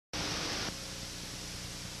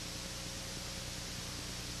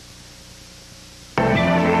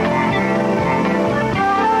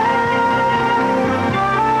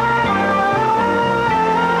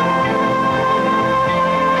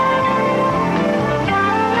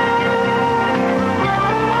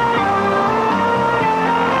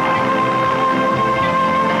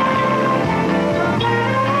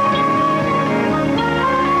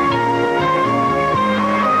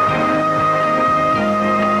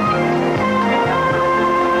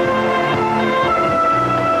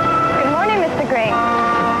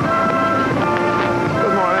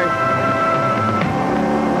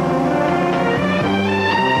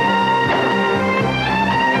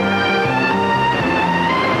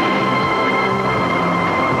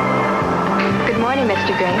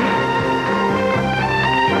Green.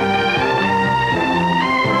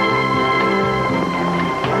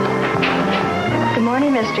 Good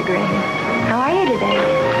morning, Mr. Green. How are you today?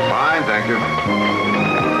 Fine, thank you.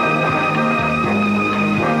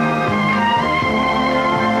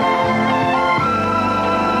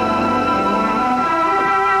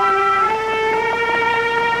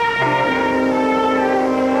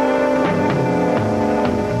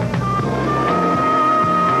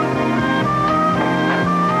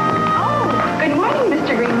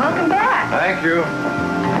 Thank you.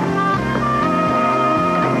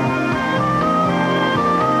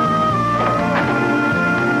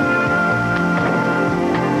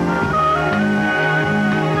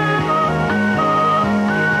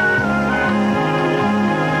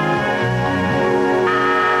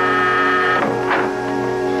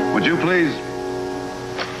 Would you please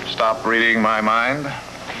stop reading my mind?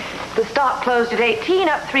 The stock closed at 18,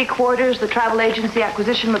 up 3/4. The travel agency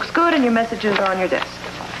acquisition looks good, and your messages are on your desk.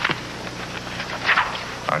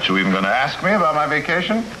 Aren't you even going to ask me about my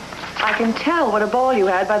vacation? I can tell what a ball you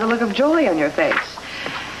had by the look of joy on your face.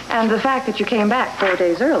 And the fact that you came back 4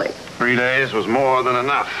 days early. 3 days was more than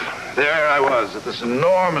enough. There I was at this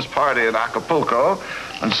enormous party in Acapulco,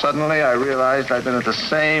 and suddenly I realized I'd been at the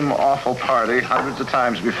same awful party hundreds of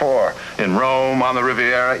times before. In Rome, on the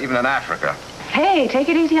Riviera, even in Africa. Hey, take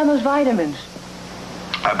it easy on those vitamins.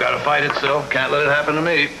 I've got to fight it, Sil. Can't let it happen to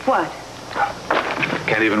me. What?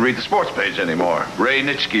 Can't even read the sports page anymore. Ray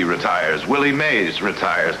Nitschke retires. Willie Mays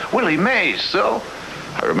retires. Willie Mays, Sil.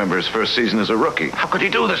 I remember his first season as a rookie. How could he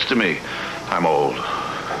do this to me? I'm old.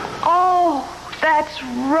 Oh, that's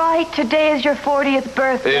right. Today is your 40th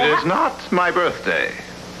birthday. It is not my birthday.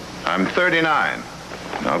 I'm 39.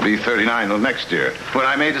 I'll be 39 next year, when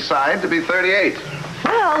I may decide to be 38.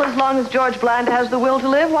 Well, as long as George Bland has the will to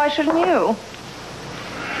live, why shouldn't you?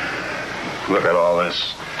 Look at all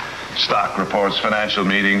this. Stock reports, financial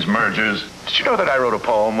meetings, mergers. Did you know that I wrote a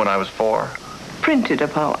poem when I was 4? Printed a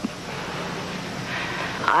poem.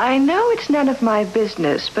 I know it's none of my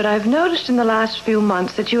business, but I've noticed in the last few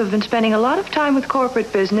months that you have been spending a lot of time with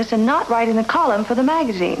corporate business and not writing a column for the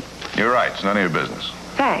magazine. You're right. It's none of your business.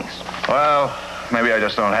 Thanks. Well, maybe I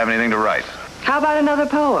just don't have anything to write. How about another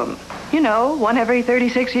poem? You know, one every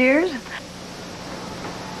 36 years.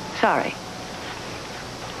 Sorry.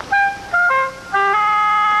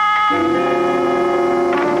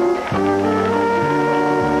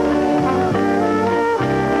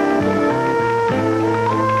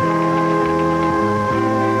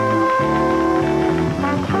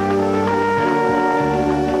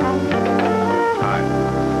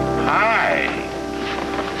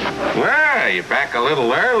 You're back a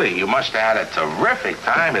little early. You must have had a terrific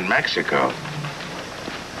time in Mexico.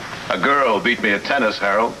 A girl beat me at tennis,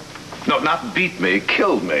 Harold. No, not beat me,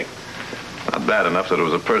 killed me. Not bad enough that it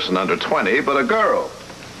was a person under 20, but a girl.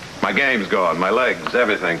 My game's gone, my legs,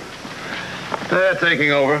 everything. They're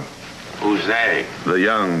taking over. Who's they? The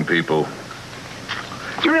young people.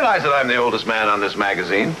 Do you realize that I'm the oldest man on this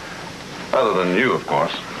magazine? Other than you, of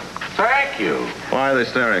course. Thank you. Why are they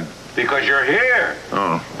staring? Because you're here.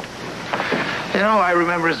 Oh. You know, I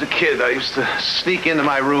remember as a kid, I used to sneak into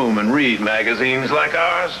my room and read magazines like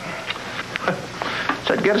ours.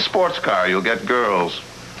 Said, get a sports car, you'll get girls.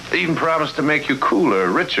 They even promised to make you cooler,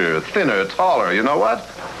 richer, thinner, taller. You know what?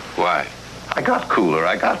 Why? I got cooler,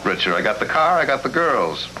 I got richer, I got the car, I got the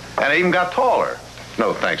girls. And I even got taller.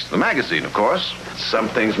 No thanks to the magazine, of course.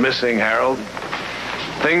 Something's missing, Harold.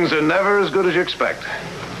 Things are never as good as you expect.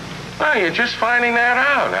 Oh, you're just finding that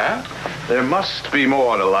out, huh? There must be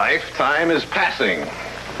more to life. Time is passing.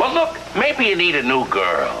 Well, look, maybe you need a new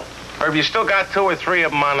girl. Or if you still got 2 or 3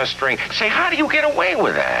 of them on a string. Say, how do you get away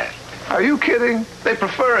with that? Are you kidding? They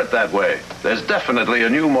prefer it that way. There's definitely a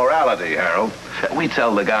new morality, Harold. We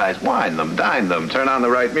tell the guys, wine them, dine them, turn on the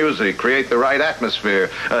right music, create the right atmosphere,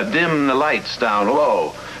 dim the lights down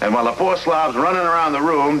low. And while the poor slob's running around the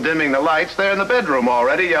room, dimming the lights, they're in the bedroom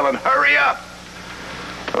already yelling, hurry up!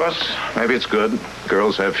 Of course, maybe it's good.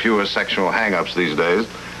 Girls have fewer sexual hang-ups these days.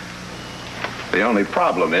 The only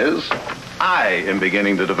problem is, I am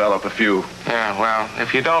beginning to develop a few. Yeah, well,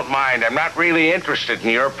 if you don't mind, I'm not really interested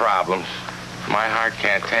in your problems. My heart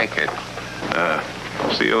can't take it.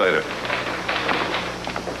 See you later.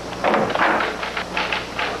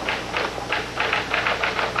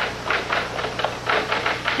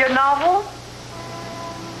 Your novel?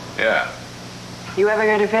 Yeah. You ever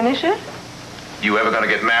going to finish it? You ever gonna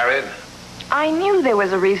get married? I knew there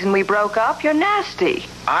was a reason we broke up. You're nasty.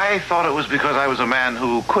 I thought it was because I was a man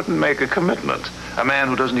who couldn't make a commitment. A man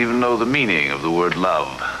who doesn't even know the meaning of the word love.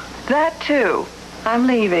 That, too. I'm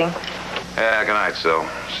leaving. Yeah, good night, Sil.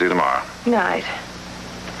 See you tomorrow. Night.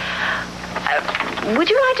 Would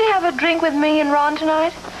you like to have a drink with me and Ron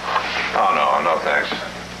tonight? Oh, no, thanks.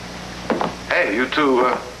 Hey, you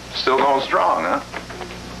two still going strong, huh?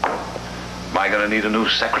 Am I going to need a new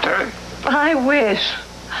secretary? I wish.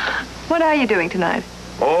 What are you doing tonight?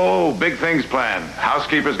 Oh, big things planned.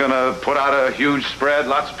 Housekeeper's going to put out a huge spread,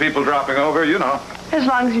 lots of people dropping over, you know. As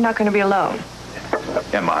long as you're not going to be alone.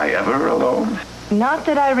 Am I ever alone? Not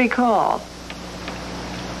that I recall.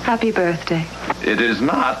 Happy birthday. It is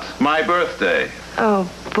not my birthday. Oh,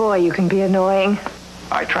 boy, you can be annoying.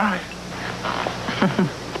 I try.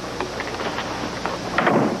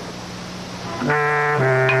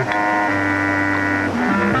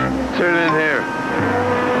 Turn in here.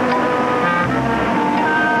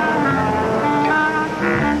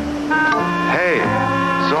 Hey,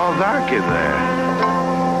 it's all dark in there.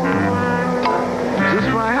 Is this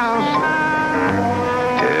my house?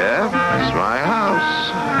 Yeah, it's my house.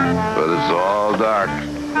 But it's all dark.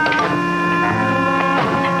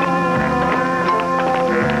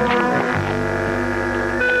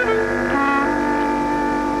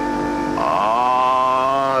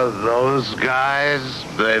 Those guys,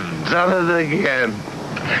 they've done it again.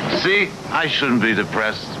 See, I shouldn't be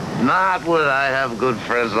depressed. Not when I have good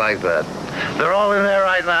friends like that. They're all in there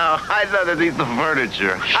right now, hiding underneath the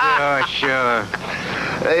furniture. Sure.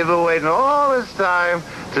 They've been waiting all this time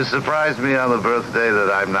to surprise me on the birthday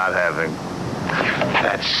that I'm not having.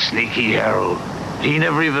 That sneaky Harold. He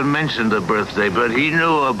never even mentioned a birthday, but he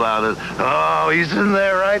knew about it. Oh, he's in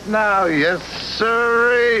there right now. Yes,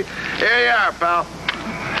 sirree. Here you are, pal.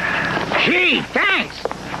 Gee, thanks.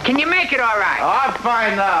 Can you make it all right? Oh, I'm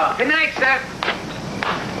fine now. Good night, sir.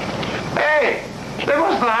 Hey, they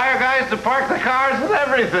must have hired guys to park the cars and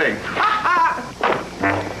everything.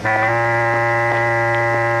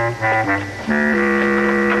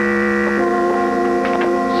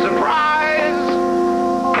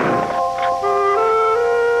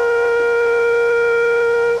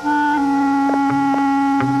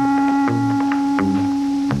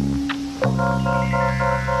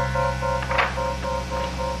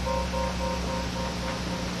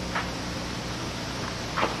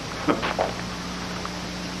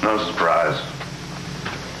 No surprise.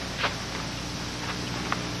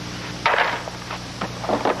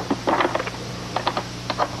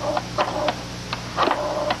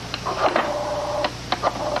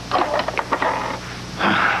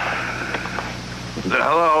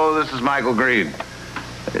 Hello, this is Michael Green.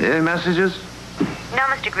 Any messages? No,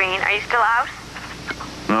 Mr. Green. Are you still out?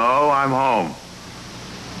 No, I'm home.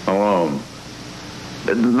 Alone.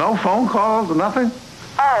 No phone calls, nothing?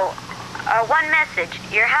 Oh, one message.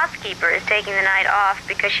 Your housekeeper is taking the night off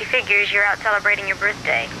because she figures you're out celebrating your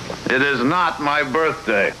birthday. It is not my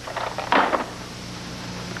birthday.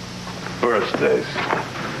 Birthdays.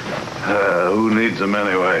 Who needs them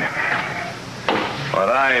anyway? What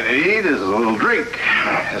I need is a little drink.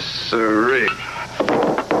 Yes, sirree.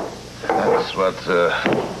 That's what,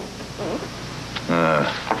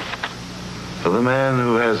 for the man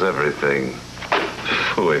who has everything.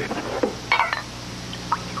 Phooey.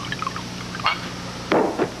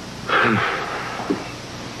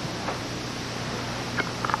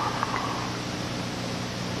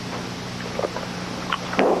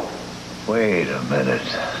 Wait a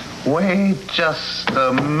minute. Wait just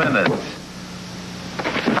a minute.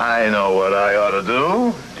 I know what I ought to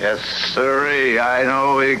do. Yes, sirree. I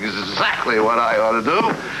know exactly what I ought to do.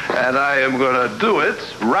 And I am going to do it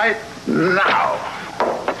right now.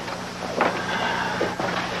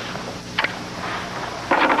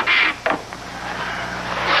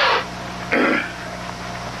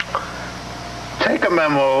 Take a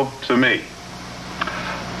memo to me.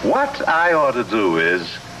 What I ought to do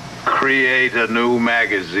is create a new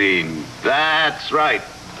magazine. That's right,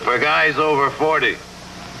 for guys over 40.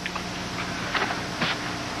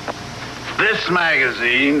 This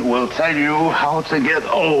magazine will tell you how to get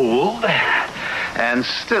old and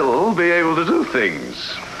still be able to do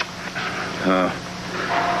things.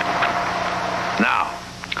 Now,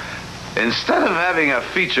 instead of having a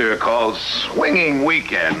feature called Swinging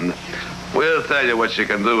Weekend, we'll tell you what you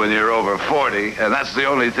can do when you're over 40, and that's the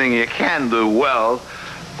only thing you can do well.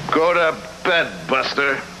 Go to bed,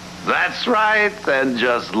 Buster. That's right, and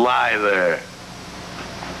just lie there.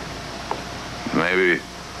 Maybe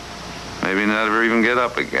never even get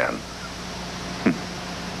up again.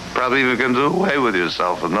 Probably even can do away with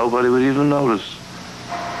yourself and nobody would even notice.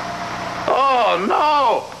 Oh,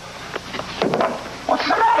 no! What's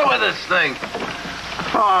the matter with this thing?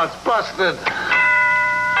 Oh, it's busted.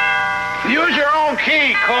 Use your own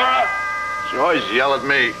key, Cora. She always yell at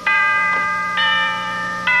me.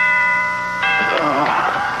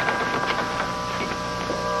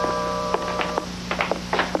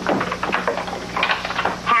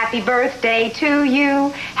 Happy birthday to you.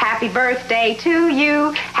 Happy birthday to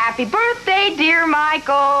you. Happy birthday, dear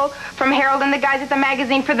Michael. From Harold and the guys at the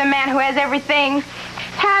magazine for the man who has everything.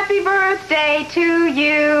 Happy birthday to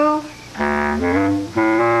you.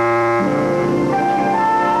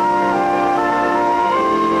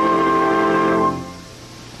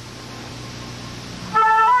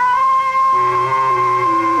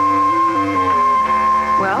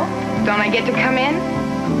 Well, don't I get to come in?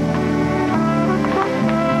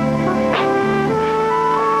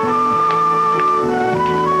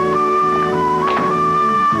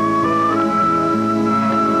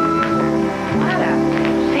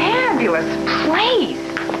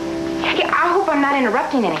 I'm not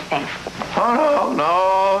interrupting anything. Oh,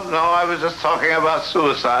 no. I was just talking about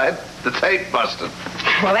suicide. The tape busted.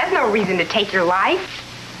 Well, that's no reason to take your life.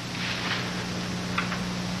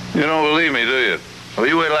 You don't believe me, do you? Well,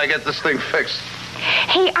 you wait till I get this thing fixed.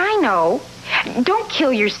 Hey, I know. Don't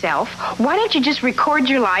kill yourself. Why don't you just record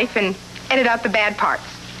your life and edit out the bad parts?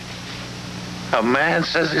 A man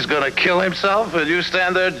says he's going to kill himself, and you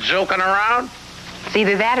stand there joking around? It's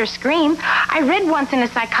either that or scream. I read once in a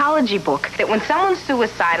psychology book that when someone's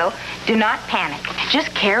suicidal, do not panic.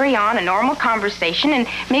 Just carry on a normal conversation, and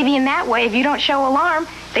maybe in that way, if you don't show alarm,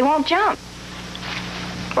 they won't jump.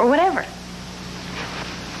 Or whatever.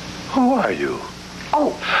 Who are you?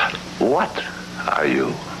 Oh. What are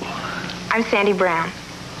you? I'm Sandy Brown.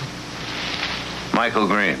 Michael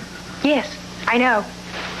Green. Yes, I know.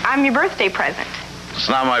 I'm your birthday present. It's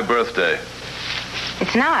not my birthday.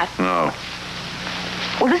 It's not? No.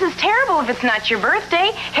 Well, this is terrible if it's not your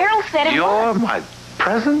birthday. Harold said it You're was. my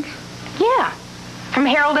present? Yeah. From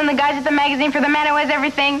Harold and the guys at the magazine for the man who has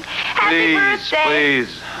everything. Happy birthday.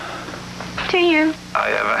 Please. To you. I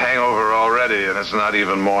have a hangover already, and it's not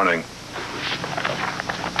even morning.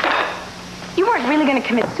 You weren't really going to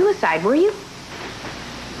commit suicide, were you?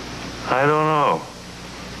 I don't know.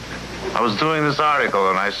 I was doing this article,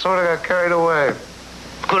 and I sort of got carried away.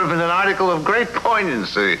 Could have been an article of great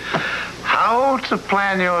poignancy. How to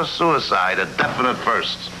plan your suicide, a definite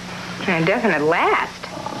first. And a definite last.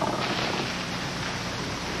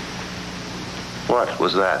 What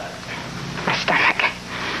was that? My stomach.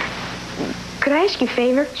 Could I ask you a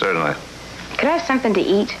favor? Certainly. Could I have something to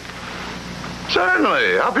eat?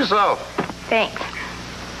 Certainly. Help yourself. Thanks.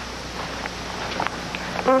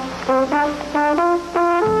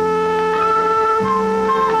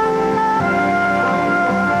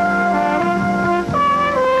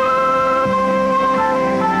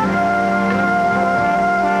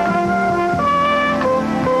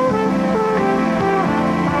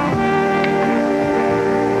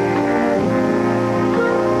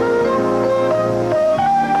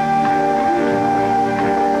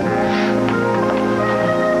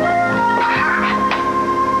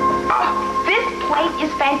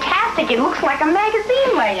 It looks like a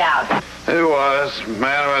magazine layout. It was.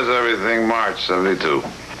 Man Who Has Everything, March 72.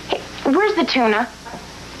 Hey, where's the tuna?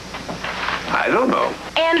 I don't know.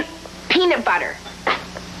 And peanut butter.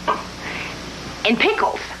 And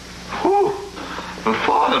pickles. Whew. The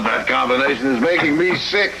thought of that combination is making me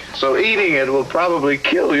sick, so eating it will probably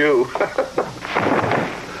kill you.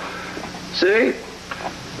 See?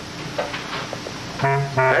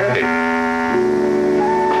 Hey.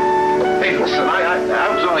 Hey, listen, I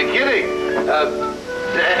was only kidding.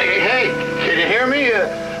 Hey, can you hear me?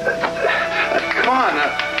 Come on.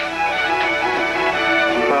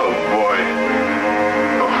 Oh, boy.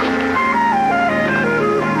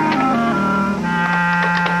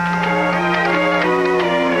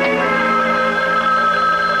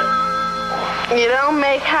 You don't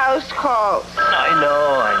make house calls. I know.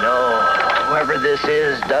 Whoever this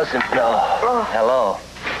is doesn't know. Oh. Hello.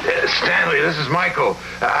 Stanley, this is Michael.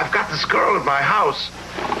 I've got this girl at my house.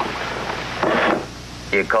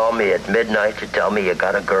 You call me at midnight to tell me you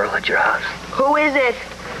got a girl at your house? Who is it?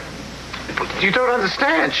 But you don't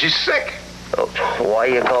understand. She's sick. Oh, why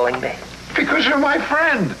are you calling me? Because you're my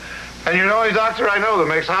friend. And you're the only doctor I know that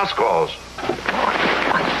makes house calls.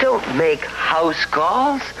 I don't make house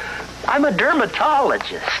calls. I'm a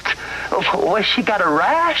dermatologist. Why, she got a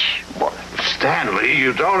rash? What? Stanley,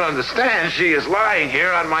 you don't understand. She is lying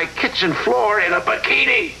here on my kitchen floor in a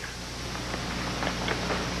bikini.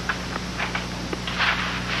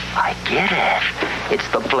 I get it. It's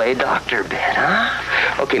the play doctor bit,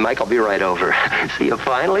 huh? Okay, Mike, I'll be right over. So you're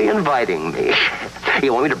finally inviting me.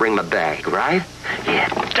 You want me to bring my bag, right? Yeah,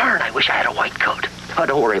 darn, I wish I had a white coat. Oh,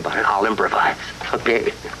 don't worry about it. I'll improvise.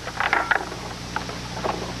 Okay.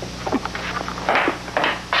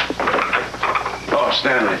 Oh,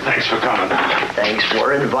 Stanley, thanks for coming. Thanks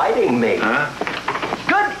for inviting me. Huh?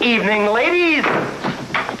 Good evening, ladies.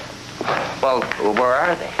 Well, where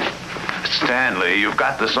are they? Stanley, you've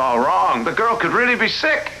got this all wrong. The girl could really be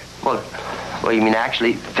sick. Well, you mean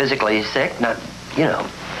actually physically sick, not,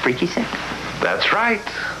 freaky sick? That's right.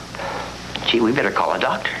 Gee, we better call a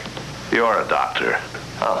doctor. You're a doctor.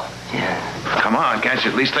 Oh, yeah. Come on, can't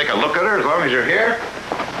you at least take a look at her as long as you're here?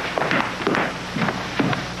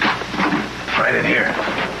 Right in here.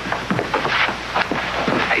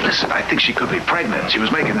 Hey, listen, I think she could be pregnant. She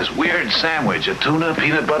was making this weird sandwich, a tuna,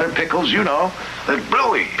 peanut butter, pickles, That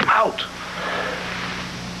Bluey, out.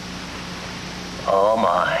 Oh,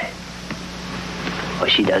 my. Well,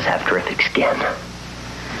 she does have terrific skin.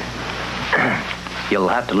 You'll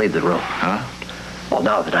have to leave the room. Huh? Well,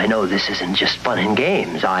 now that I know this isn't just fun and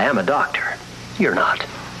games, I am a doctor. You're not.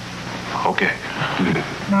 Okay.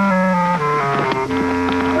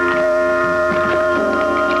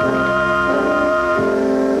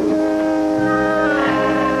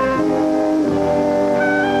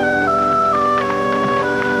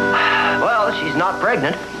 Well, she's not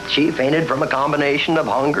pregnant. She fainted from a combination of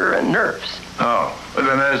hunger and nerves. Oh, then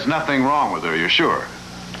there's nothing wrong with her, you're sure?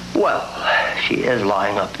 Well, she is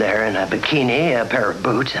lying up there in a bikini, a pair of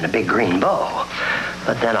boots, and a big green bow.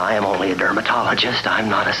 But then I am only a dermatologist. I'm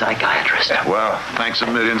not a psychiatrist. Well, thanks a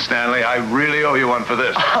million, Stanley. I really owe you one for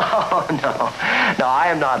this. Oh, no. No, I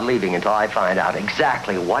am not leaving until I find out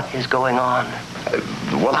exactly what is going on.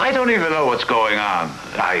 Well, I don't even know what's going on.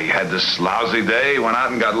 I had this lousy day, went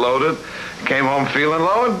out and got loaded, came home feeling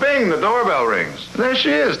low, and bing, the doorbell rings. There she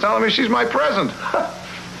is, telling me she's my present.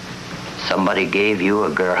 Somebody gave you a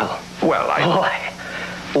girl. Well, Boy,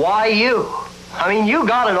 why you? I mean, you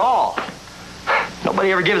got it all.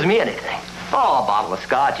 Nobody ever gives me anything. Oh, a bottle of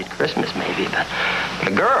scotch at Christmas, maybe, but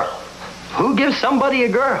a girl. Who gives somebody a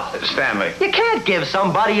girl? Stanley. You can't give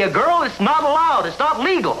somebody a girl. It's not allowed. It's not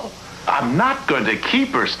legal. I'm not going to keep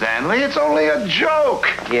her, Stanley. It's only a joke.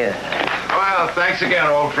 Yeah. Well, thanks again,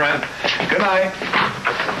 old friend. Good night.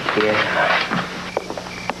 Yeah.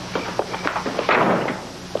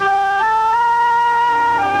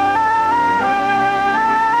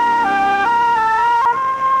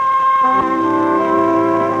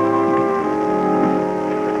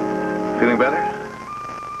 Feeling better?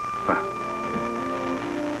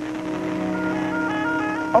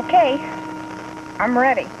 Okay. I'm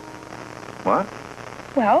ready. What?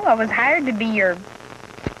 Well, I was hired to be your,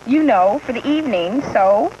 for the evening,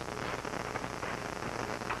 so...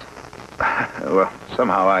 Well,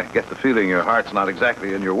 somehow I get the feeling your heart's not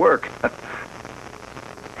exactly in your work. Oh,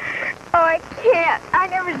 I can't. I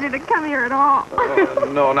never should have come here at all.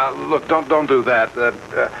 No, now, look, don't do that.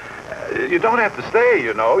 You don't have to stay,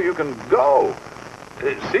 You can go.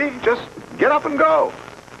 See? Just get up and go.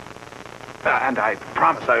 And I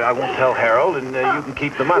promise I won't tell Harold, and you can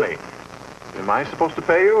keep the money. Am I supposed to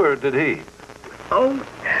pay you, or did he? Oh,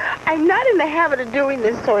 I'm not in the habit of doing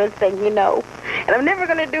this sort of thing, And I'm never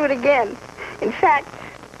going to do it again. In fact,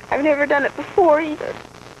 I've never done it before either.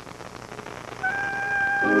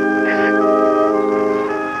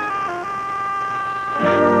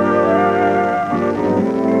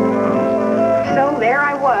 So there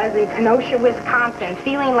I was in Kenosha, Wisconsin,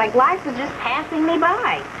 feeling like life was just passing me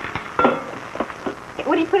by.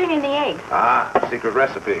 What are you putting in the eggs? Secret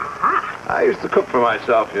recipe. Ah. I used to cook for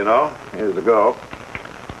myself, years ago.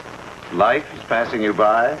 Life is passing you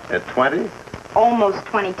by at 20? Almost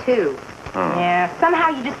 22. Yeah, somehow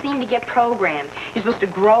you just seem to get programmed. You're supposed to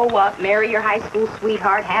grow up, marry your high school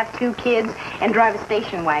sweetheart, have 2 kids, and drive a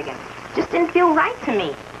station wagon. Just didn't feel right to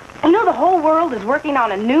me. The whole world is working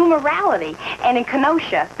on a new morality. And in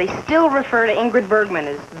Kenosha, they still refer to Ingrid Bergman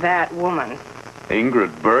as that woman.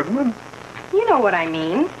 Ingrid Bergman? You know what I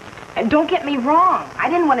mean. And don't get me wrong. I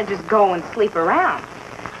didn't want to just go and sleep around.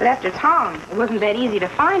 But after Tom, it wasn't that easy to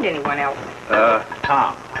find anyone else.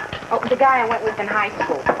 Tom. Oh, the guy I went with in high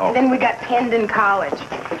school. Oh. And then we got penned in college.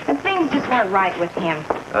 And things just weren't right with him.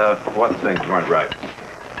 What things weren't right?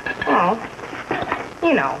 Oh,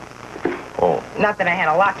 Oh. Not that I had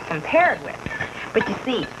a lot to compare it with. But you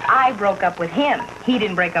see, I broke up with him. He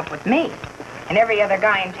didn't break up with me. And every other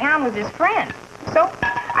guy in town was his friend. So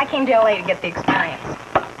I came to L.A. to get the experience.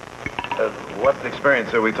 What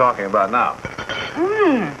experience are we talking about now?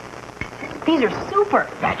 These are super.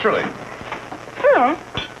 Naturally.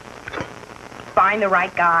 Find the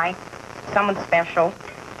right guy, someone special,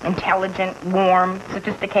 intelligent, warm,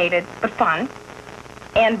 sophisticated, but fun,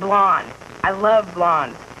 and blonde. I love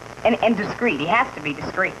blondes. And discreet. He has to be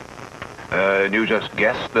discreet. And you just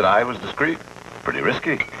guessed that I was discreet? Pretty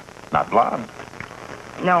risky. Not blonde.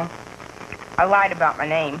 No. I lied about my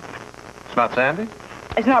name. It's not Sandy?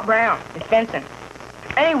 It's not Brown. It's Benson.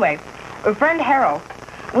 Anyway, a friend Harold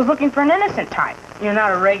was looking for an innocent type. You're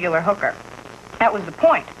not a regular hooker. That was the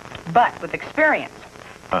point. but with experience.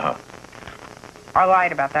 Uh-huh. I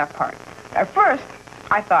lied about that part. At first,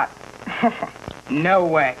 I thought, no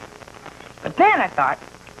way. But then I thought,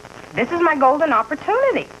 this is my golden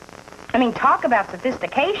opportunity. I mean, talk about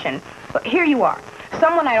sophistication. But here you are,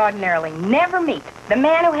 someone I'd ordinarily never meet, the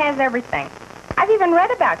man who has everything. I've even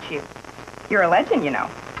read about you. You're a legend, you know.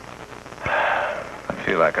 I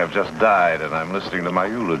feel like I've just died and I'm listening to my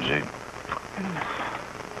eulogy.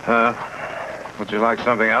 Would you like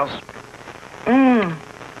something else?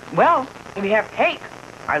 Well, if you have cake,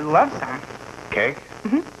 I'd love some. Cake?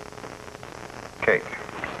 Mm-hmm. Cake.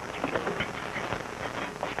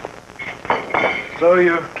 So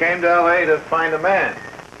you came to L.A. to find a man?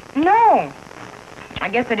 No. I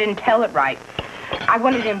guess I didn't tell it right. I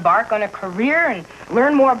wanted to embark on a career and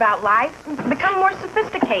learn more about life, become more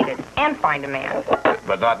sophisticated, and find a man.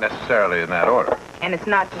 But not necessarily in that order. And it's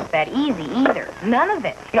not just that easy either. None of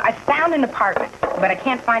it. You know, I found an apartment, but I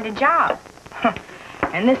can't find a job.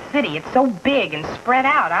 And this city, it's so big and spread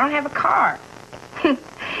out. I don't have a car.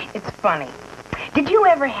 It's funny. Did you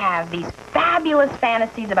ever have these fabulous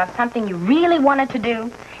fantasies about something you really wanted to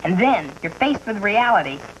do, and then you're faced with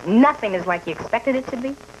reality? Nothing is like you expected it to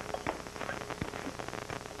be?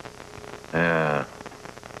 Yeah.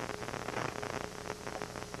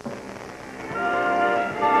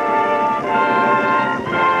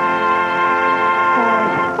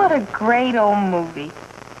 Boy, what a great old movie.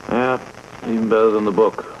 Yeah, even better than the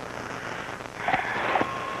book.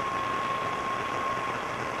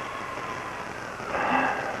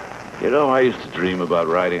 You know, I used to dream about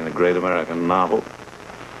writing a great American novel.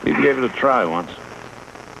 Even gave it a try once.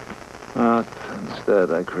 But instead,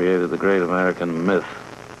 I created the great American myth.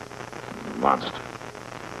 Monster.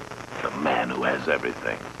 The man who has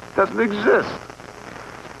everything. Doesn't exist.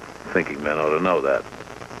 Thinking men ought to know that.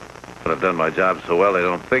 But I've done my job so well, they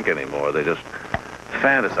don't think anymore. They just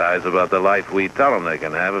fantasize about the life we tell them they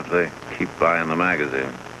can have if they keep buying the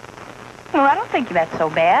magazine. Well, I don't think that's so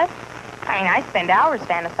bad. I mean, I spend hours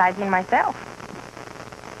fantasizing myself.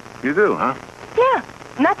 You do, huh? Yeah,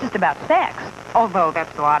 not just about sex, although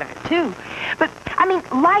that's a lot of it, too. But, I mean,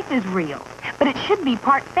 life is real, but it should be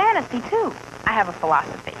part fantasy, too. I have a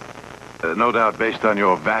philosophy. No doubt based on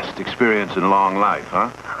your vast experience in long life,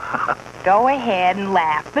 huh? Go ahead and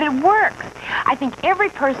laugh, but it works. I think every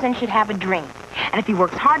person should have a dream. And if he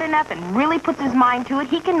works hard enough and really puts his mind to it,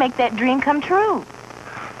 he can make that dream come true.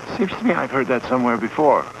 Seems to me I've heard that somewhere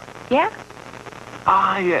before. Yeah?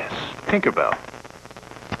 Ah, yes. Tinkerbell.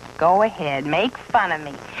 Go ahead, make fun of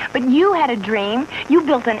me. But you had a dream. You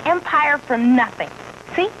built an empire from nothing.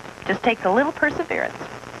 See? Just takes a little perseverance.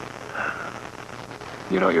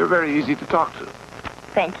 You know, you're very easy to talk to.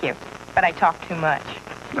 Thank you. But I talk too much.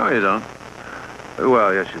 No, you don't.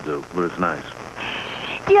 Well, yes, you do, but it's nice.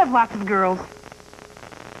 Do you have lots of girls?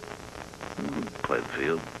 Play the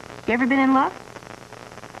field. You ever been in love?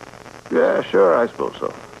 Yeah, sure, I suppose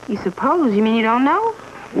so. You suppose? You mean you don't know?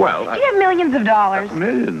 Well, Do you have millions of dollars?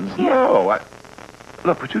 Millions? Yeah. No,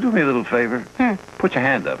 Look, would you do me a little favor? Put your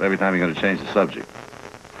hand up every time you're going to change the subject.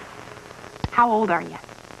 How old are you?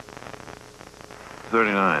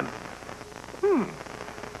 39.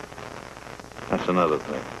 That's another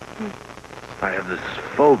thing. I have this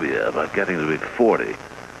phobia about getting to be 40.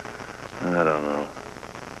 I don't know.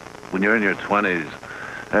 When you're in your 20s,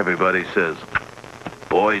 everybody says,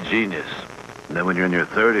 boy genius. And then when you're in your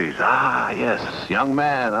 30s, yes, young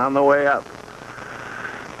man on the way up.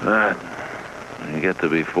 But when you get to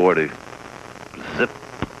be 40, zip,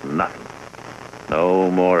 nothing. No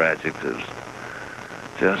more adjectives.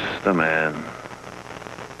 Just a man.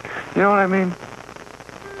 You know what I mean?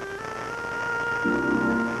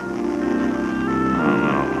 Oh,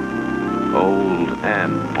 no. Old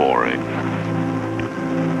and boring.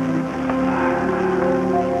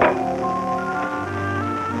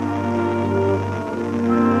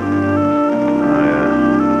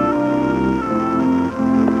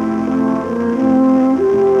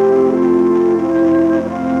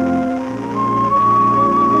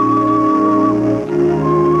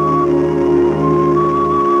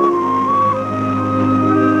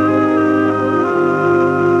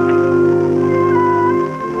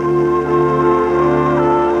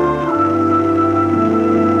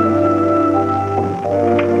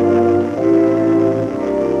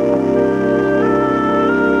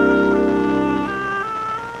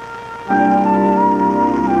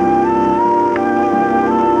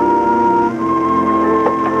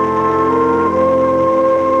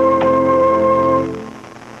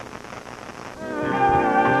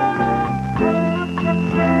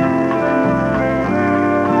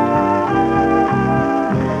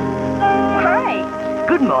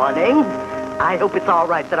 I hope it's all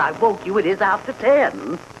right that I woke you. It is after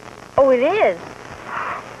 10. Oh, it is?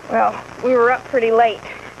 Well, we were up pretty late.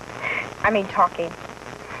 I mean, talking.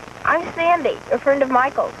 I'm Sandy, a friend of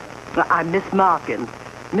Michael's. I'm Miss Markin,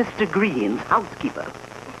 Mr. Green's housekeeper.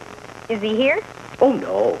 Is he here? Oh,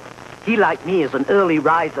 no. He, like me, is an early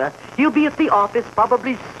riser. He'll be at the office,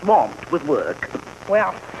 probably swamped with work.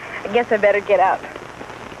 Well, I guess I better get up.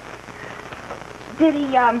 Did he,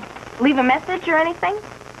 leave a message or anything?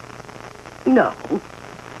 No.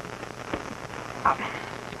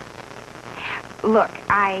 Look,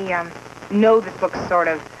 I know this looks sort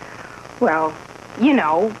of, well, you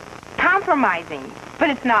know, compromising, but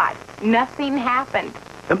it's not. Nothing happened.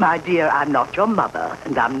 My dear, I'm not your mother,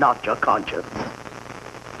 and I'm not your conscience.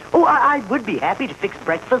 Oh, I would be happy to fix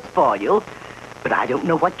breakfast for you, but I don't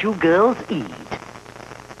know what you girls eat.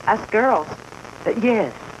 Us girls?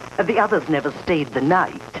 Yes. The others never stayed the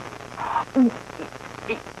night.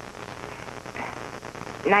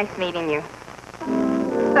 Nice meeting you.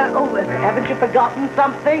 Haven't you forgotten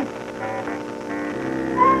something?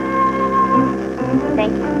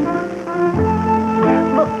 Thank you.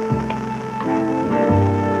 Look.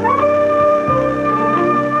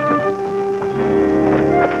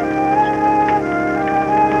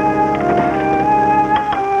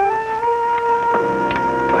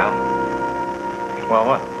 Well,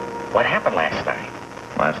 what? What happened last night?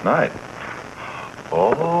 Last night?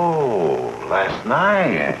 Oh, last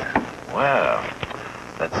night. Well,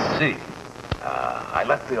 let's see. I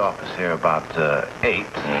left the office here about 8.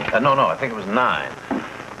 No, I think it was 9.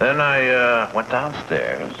 Then I went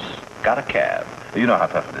downstairs, got a cab. You know how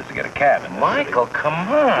tough it is to get a cab in this Michael, city. come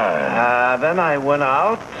on. Then I went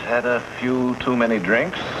out, had a few too many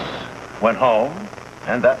drinks, went home,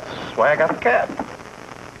 and that's why I got the cab.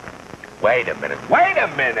 Wait a minute.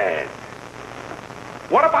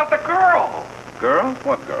 What about the girl? Girl?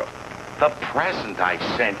 What girl? The present I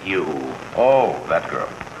sent you. Oh, that girl.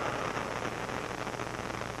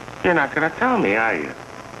 You're not going to tell me, are you?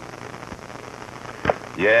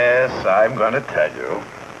 Yes, I'm going to tell you.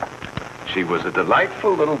 She was a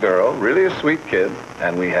delightful little girl, really a sweet kid,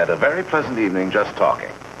 and we had a very pleasant evening just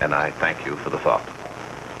talking. And I thank you for the thought.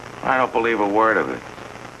 I don't believe a word of it.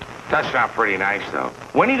 Does sound pretty nice, though.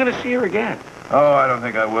 When are you going to see her again? Oh, I don't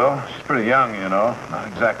think I will. She's pretty young, you know. Not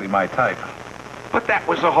exactly my type. But that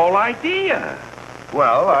was the whole idea.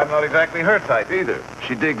 Well, I'm not exactly her type either.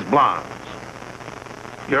 She digs blondes.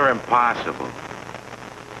 You're impossible.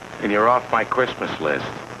 And you're off my Christmas list.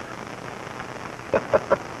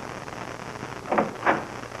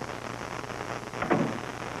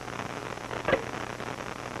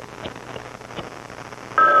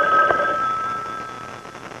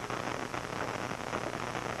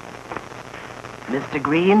 Mr.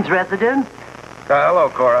 Green's residence? Hello,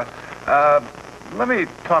 Cora. Let me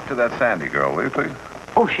talk to that Sandy girl, will you, please?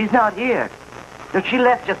 Oh, she's not here. No, she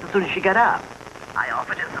left just as soon as she got up. I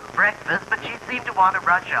offered her some breakfast, but she seemed to want to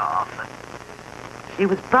rush off. She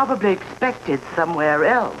was probably expected somewhere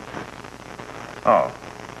else. Oh,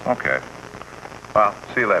 okay. Well,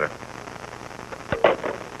 see you later.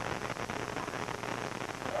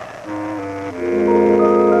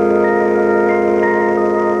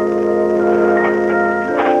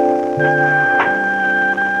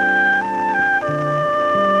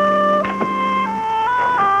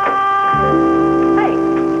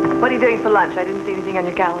 What are you doing for lunch? I didn't see anything on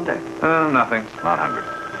your calendar. Nothing. Not hungry.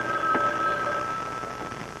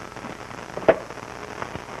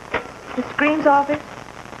 Miss Green's office?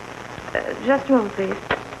 Just a moment, please.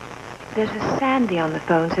 There's a Sandy on the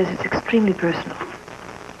phone. Says it's extremely personal.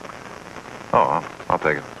 Oh, I'll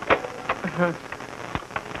take it.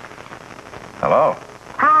 Hello?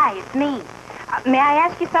 Hi, it's me. May I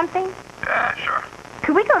ask you something? Yeah, sure.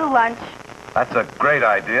 Could we go to lunch? That's a great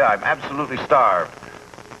idea. I'm absolutely starved.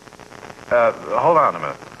 Hold on a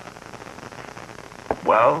minute.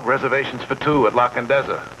 Well, reservations for 2 at Lock and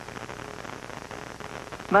Deza.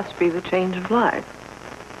 Must be the change of life.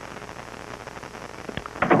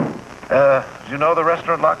 Do you know the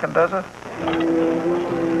restaurant Lock and Deza?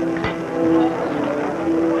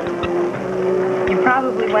 You're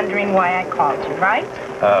probably wondering why I called you, right?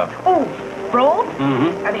 Oh, rolls?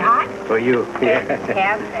 Mm-hmm. Are they hot? For you.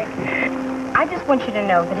 Fantastic. I just want you to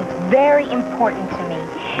know that it's very important to me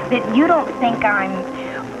that you don't think I'm,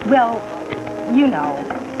 well, you know,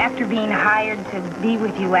 after being hired to be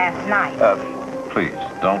with you last night. Please,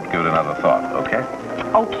 don't give it another thought, okay?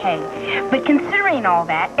 Okay. But considering all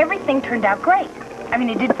that, everything turned out great. I mean,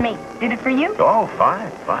 it did for me. Did it for you? Oh,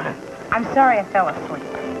 fine. I'm sorry I fell asleep.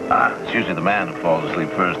 It's usually the man who falls asleep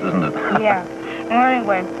first, isn't it? Yeah. Well,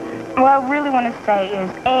 anyway, What I really want to say is,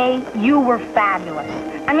 A, you were fabulous.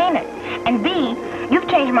 I mean it. And B, you've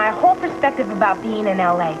changed my whole perspective about being in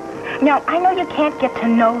L.A. Now, I know you can't get to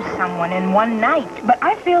know someone in one night, but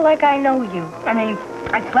I feel like I know you. I mean,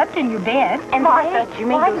 I slept in your bed. And Martha, you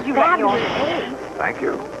made those fabulous days. Thank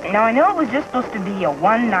you. Now, I know it was just supposed to be a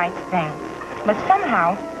one-night thing, but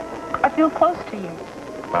somehow, I feel close to you.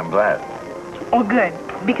 I'm glad. Well, good.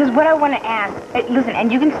 Because what I want to ask... listen,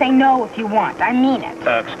 and you can say no if you want. I mean it.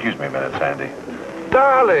 Excuse me a minute, Sandy.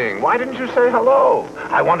 Darling, why didn't you say hello?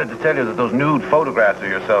 I wanted to tell you that those nude photographs of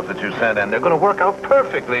yourself that you sent in, they're going to work out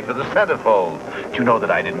perfectly for the centerfold. Do you know that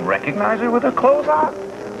I didn't recognize her with her clothes on?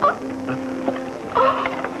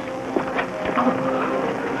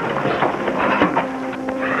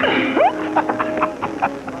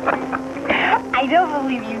 I don't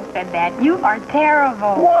believe you said that. You are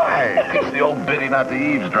terrible. Why? Teach the old biddy not to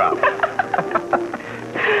eavesdrop.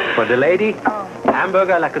 For the lady,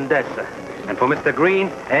 hamburger la condessa. And for Mr. Green,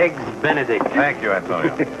 eggs Benedict. Thank you,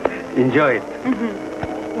 Antonio. Enjoy it.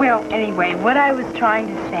 Mm-hmm. Well, anyway, what I was trying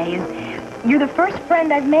to say is you're the first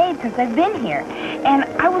friend I've made since I've been here. And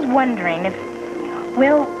I was wondering if,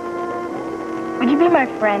 well, would you be my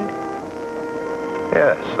friend?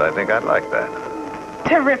 Yes, I think I'd like that.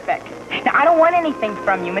 Terrific. Now, I don't want anything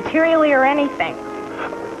from you, materially or anything.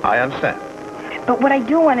 I understand. But what I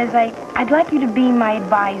do want is I'd like you to be my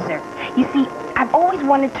advisor. You see, I've always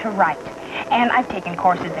wanted to write. And I've taken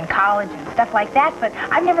courses in college and stuff like that, but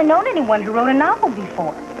I've never known anyone who wrote a novel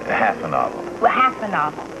before. Half a novel. Well, half a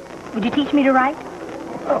novel. Would you teach me to write?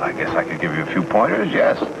 Well, I guess I could give you a few pointers,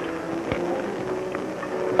 yes.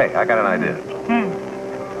 Hey, I got an idea.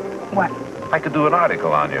 What? I could do an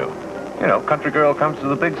article on you. You know, country girl comes to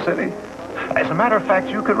the big city. As a matter of fact,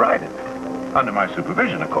 you could write it. Under my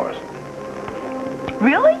supervision, of course.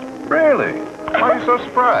 Really? Really? Why are you so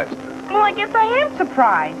surprised? Well, I guess I am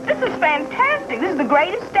surprised. This is fantastic. This is the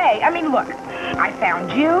greatest day. I mean, look, I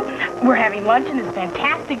found you. We're having lunch in this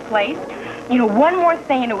fantastic place. You know, one more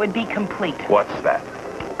thing and it would be complete. What's that?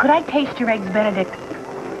 Could I taste your eggs Benedict?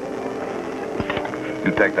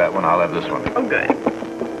 You take that one, I'll have this one. Oh, good.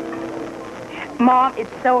 Mom,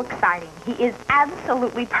 it's so exciting. He is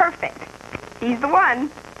absolutely perfect. He's the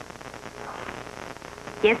one.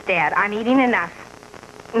 Yes, Dad, I'm eating enough.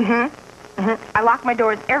 I lock my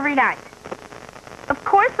doors every night. Of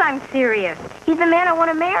course I'm serious. He's the man I want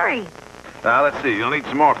to marry. Now, let's see. You'll need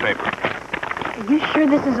some more paper. Are you sure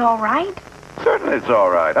this is all right? Certainly it's all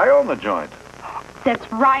right. I own the joint.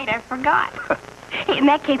 That's right, I forgot. Hey, in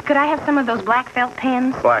that case, could I have some of those black felt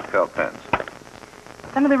pens? Black felt pens.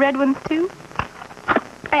 Some of the red ones, too?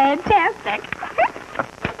 Fantastic.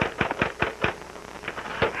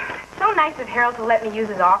 So nice of Harold to let me use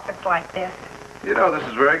his office like this. You know, this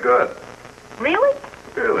is very good. Really?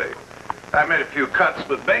 Really. I made a few cuts,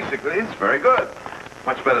 but basically it's very good.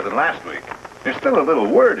 Much better than last week. You're still a little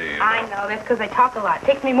wordy. You know? I know. That's because I talk a lot. It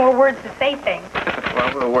takes me more words to say things.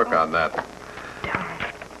 Well, we'll work on that. Darn.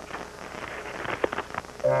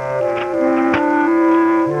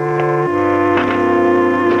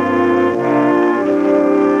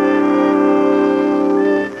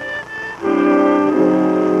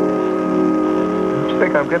 Don't you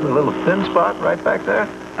think I'm getting a little thin spot right back there?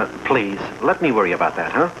 Please, let me worry about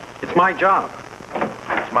that, huh? It's my job.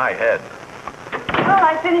 It's my head. Well,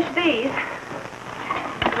 I finished these.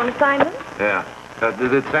 Want to sign them? Yeah.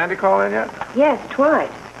 Did Sandy call in yet? Yes, twice.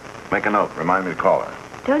 Make a note. Remind me to call her.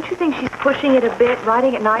 Don't you think she's pushing it a bit,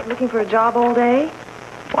 riding at night, looking for a job all day?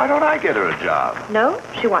 Why don't I get her a job? No,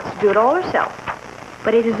 she wants to do it all herself.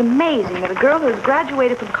 But it is amazing that a girl who has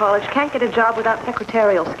graduated from college can't get a job without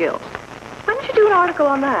secretarial skills. Why don't you do an article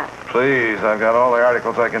on that? Please, I've got all the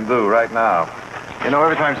articles I can do right now. You know,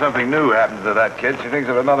 every time something new happens to that kid, she thinks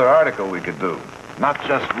of another article we could do. Not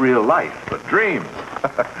just real life, but dreams.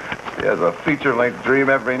 She has a feature-length dream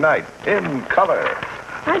every night, in color.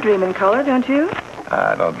 I dream in color, don't you?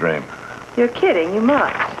 I don't dream. You're kidding. You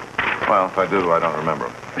must. Well, if I do, I don't remember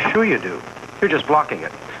them. Sure you do. You're just blocking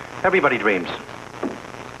it. Everybody dreams.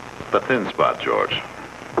 The thin spot, George.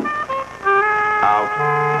 Out.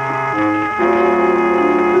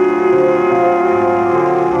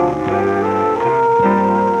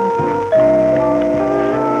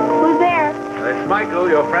 Who's there? It's Michael,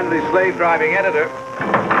 your friendly slave-driving editor.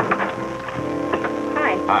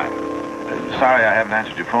 Hi. Hi. Sorry I haven't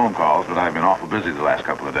answered your phone calls, but I've been awful busy the last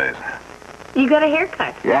couple of days. You got a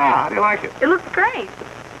haircut. Yeah, how do you like it? It looks great.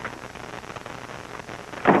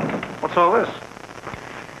 What's all this?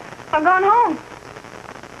 I'm going home.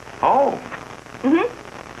 Oh. Mm-hmm.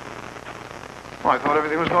 Well, I thought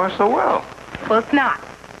everything was going so well. Well, it's not.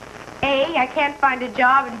 A, I can't find a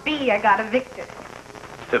job, and B, I got evicted.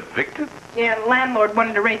 Evicted? Yeah, the landlord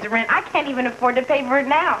wanted to raise the rent. I can't even afford to pay for it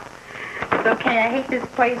now. It's okay. I hate this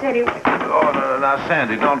place anyway. Oh, no, now,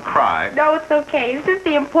 Sandy, don't cry. No, it's okay. It's just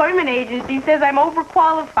the employment agency says I'm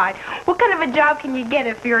overqualified. What kind of a job can you get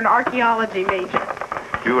if you're an archaeology major?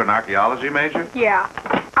 You're an archaeology major? Yeah.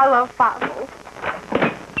 I love fossils.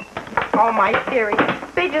 All my theories,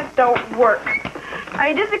 they just don't work. I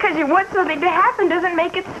mean, just because you want something to happen doesn't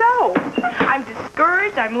make it so. I'm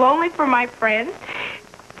discouraged. I'm lonely for my friends.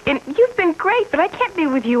 And you've been great, but I can't be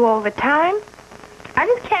with you all the time. I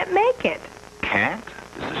just can't make it. Can't?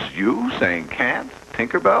 Is this you saying can't?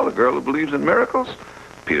 Tinkerbell, the girl who believes in miracles?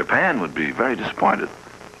 Peter Pan would be very disappointed.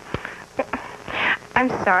 I'm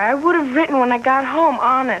sorry. I would have written when I got home,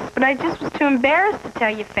 honest. But I just was too embarrassed to tell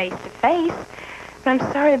you face to face. But I'm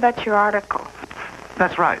sorry about your article.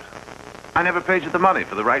 That's right. I never paid you the money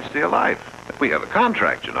for the rights to your life. We have a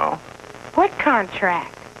contract, you know. What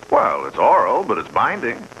contract? Well, it's oral, but it's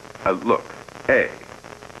binding. Look, A,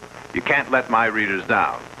 you can't let my readers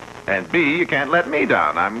down. And B, you can't let me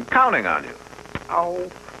down. I'm counting on you. Oh,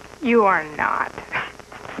 you are not.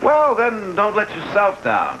 Well, then don't let yourself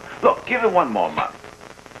down. Look, give it one more month.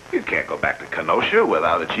 You can't go back to Kenosha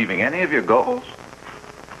without achieving any of your goals.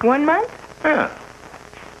 1 month? Yeah.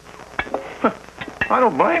 I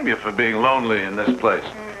don't blame you for being lonely in this place.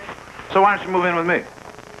 So why don't you move in with me?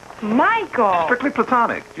 Michael! Strictly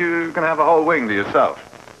platonic. You can have a whole wing to yourself.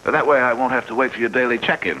 That way I won't have to wait for your daily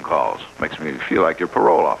check-in calls. Makes me feel like your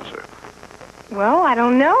parole officer. Well, I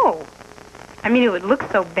don't know. I mean, it would look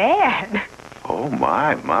so bad. Oh,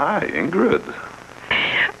 my, Ingrid.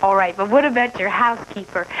 All right, but what about your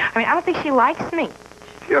housekeeper? I mean, I don't think she likes me.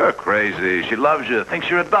 You're crazy. She loves you, thinks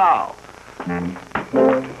you're a doll.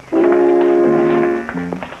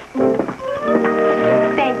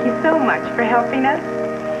 Thank you so much for helping us.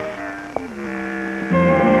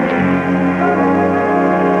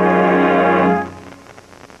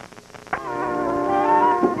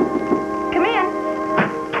 Come in.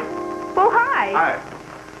 Well, hi. Hi.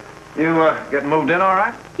 You getting moved in all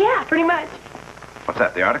right? Yeah, pretty much. What's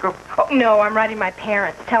that, the article? Oh, no, I'm writing my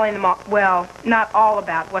parents, telling them all, well, not all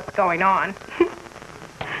about what's going on.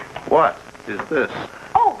 What is this?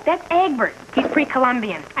 Oh, that's Egbert. He's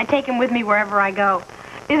pre-Columbian. I take him with me wherever I go.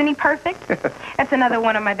 Isn't he perfect? That's another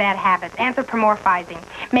one of my bad habits, anthropomorphizing,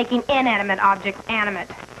 making inanimate objects animate.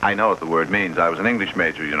 I know what the word means. I was an English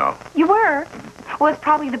major, you know. You were? Well, it's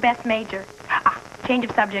probably the best major. Change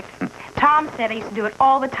of subject. Tom said I used to do it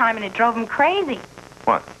all the time, and it drove him crazy.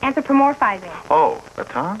 What? Anthropomorphizing. Oh,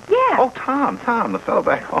 Tom? Yeah. Oh, Tom, the fellow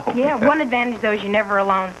back home. Yeah, one advantage, though, is you're never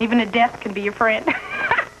alone. Even a desk can be your friend.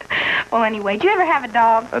 Well, anyway, do you ever have a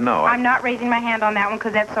dog? No. I'm not raising my hand on that one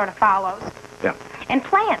because that sort of follows. Yeah. And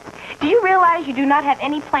plants. Do you realize you do not have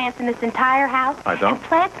any plants in this entire house? I don't. And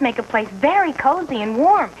plants make a place very cozy and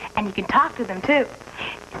warm, and you can talk to them, too.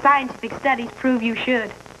 Scientific studies prove you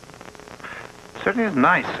should. Certainly is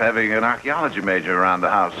nice having an archaeology major around the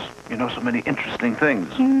house. You know so many interesting things.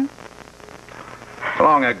 Mm-hmm. So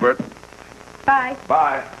long, Egbert. Bye.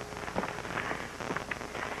 Bye.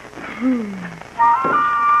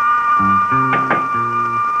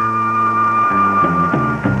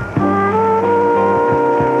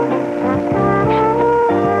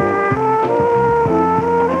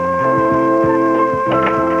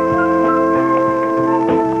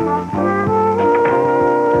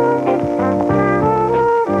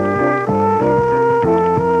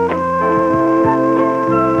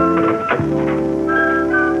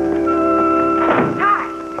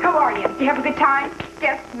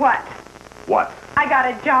 What? I got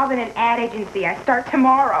a job in an ad agency. I start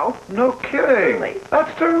tomorrow. No kidding. Really?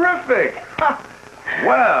 That's terrific. Ha.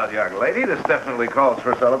 Well, young lady, this definitely calls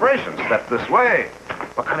for a celebration. Step this way.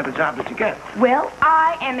 What kind of a job did you get? Well,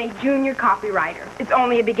 I am a junior copywriter. It's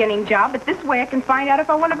only a beginning job, but this way I can find out if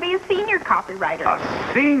I want to be a senior copywriter.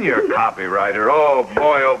 A senior copywriter? Oh,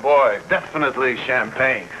 boy. Definitely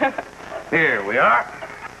champagne. Here we are.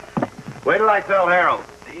 Wait till I tell Harold.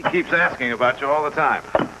 He keeps asking about you all the time.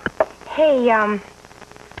 Hey,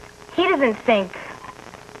 he doesn't think,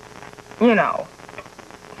 you know,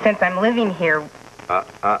 since I'm living here.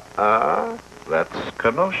 That's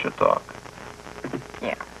Kenosha talk.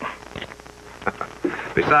 Yeah.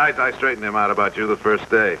 Besides, I straightened him out about you the first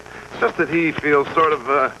day. It's just that he feels sort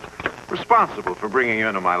of, responsible for bringing you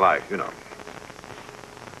into my life, you know.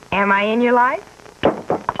 Am I in your life?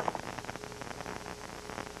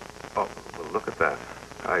 Oh, well, look at that.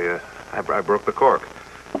 I broke the cork.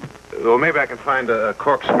 Well, maybe I can find a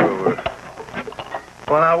corkscrew or...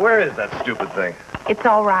 Well, now, where is that stupid thing? It's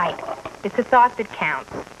all right. It's a thought that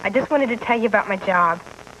counts. I just wanted to tell you about my job.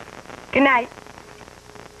 Good night.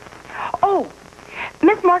 Oh,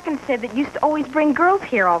 Miss Morgan said that you used to always bring girls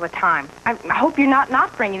here all the time. I hope you're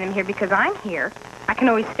not bringing them here because I'm here. I can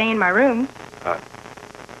always stay in my room.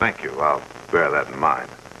 Thank you. I'll bear that in mind.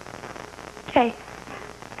 Okay.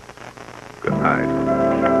 Good night.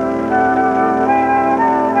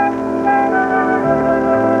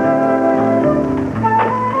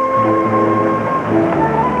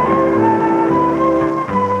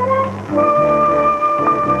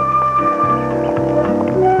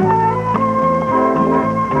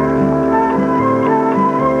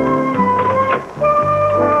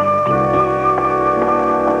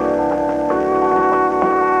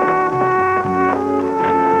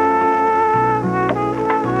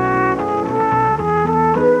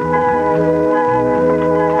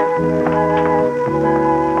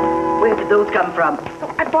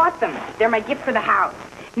 I bought them. They're my gift for the house.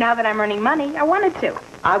 Now that I'm earning money, I wanted to.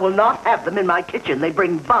 I will not have them in my kitchen. They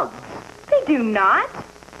bring bugs. They do not.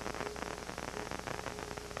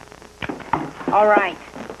 All right.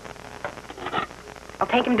 I'll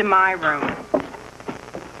take them to my room.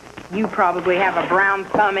 You probably have a brown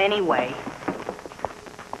thumb anyway.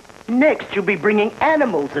 Next, you'll be bringing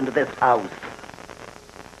animals into this house.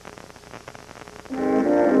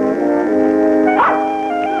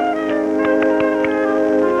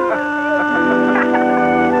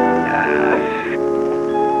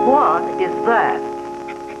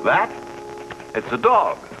 That? It's a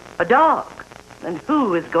dog. A dog? And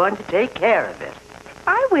who is going to take care of it?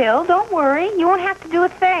 I will. Don't worry. You won't have to do a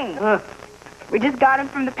thing. We just got him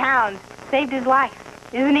from the pound. Saved his life.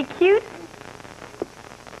 Isn't he cute?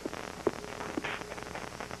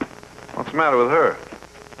 What's the matter with her?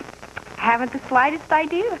 I haven't the slightest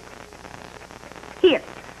idea. Here.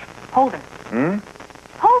 Hold him.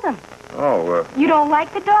 Hold him. Oh, You don't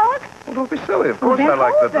like the dog? well, don't be silly. Of course then I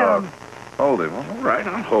like the hold dog. him. Hold him. All right,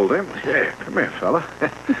 I'll hold him. Yeah, come here, fella.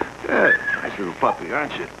 Yeah, nice little puppy,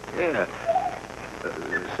 aren't you? Yeah.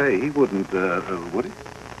 Say, he wouldn't, would he?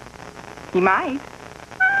 He might.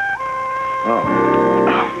 Oh.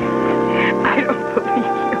 I don't believe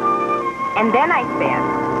you. And then I said,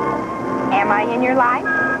 am I in your life?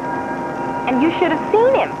 And you should have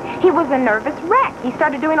seen him. He was a nervous wreck. He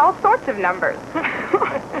started doing all sorts of numbers.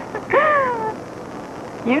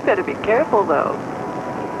 You'd better be careful, though.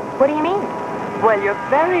 What do you mean? Well, you're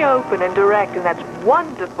very open and direct, and that's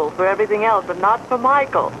wonderful for everything else, but not for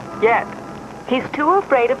Michael. Yet. He's too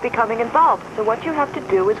afraid of becoming involved, so what you have to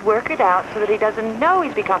do is work it out so that he doesn't know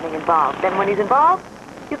he's becoming involved. Then when he's involved,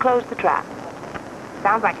 you close the trap.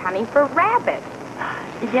 Sounds like hunting for rabbits.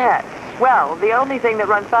 Yes. Well, the only thing that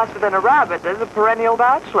runs faster than a rabbit is a perennial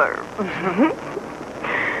bachelor.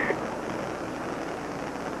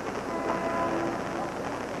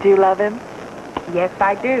 Do you love him? Yes,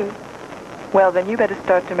 I do. Well, then you better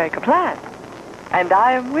start to make a plan. And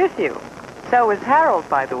I am with you. So is Harold,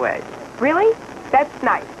 by the way. Really? That's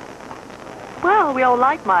nice. Well, we all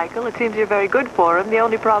like Michael. It seems you're very good for him. The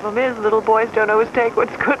only problem is little boys don't always take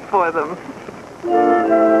what's good for them.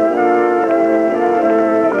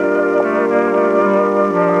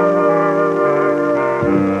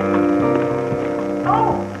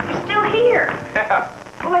 Oh, you're still here. Yeah.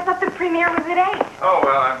 Well, I thought the premiere was at 8. Oh,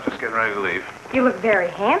 well, I'm just getting ready to leave. You look very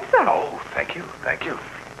handsome. Oh, thank you. Thank you.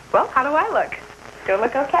 Well, how do I look? Do I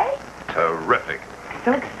look okay? Terrific. I'm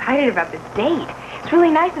so excited about this date. It's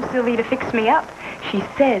really nice of Sylvia to fix me up. She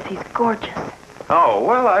says he's gorgeous. Oh,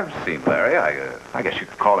 well, I've seen Larry. I guess you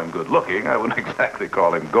could call him good-looking. I wouldn't exactly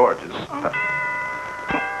call him gorgeous.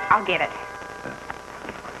 I'll get it.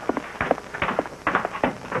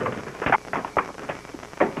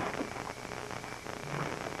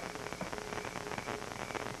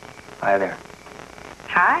 Hi there.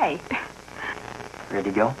 Hi. Ready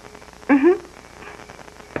to go? Mm-hmm.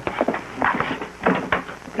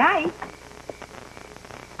 Night.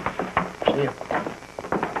 See you.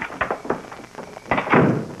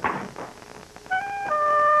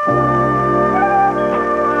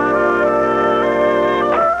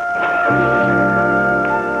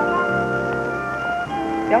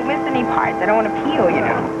 Don't miss any parts. I don't want to peel, you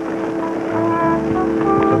know.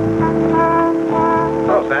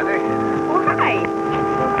 Hello, Sandy. Oh, hi.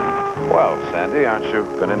 Well, Sandy, aren't you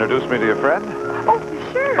going to introduce me to your friend? Oh,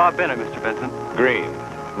 sure. Bob Benner, Mr. Benson. Green.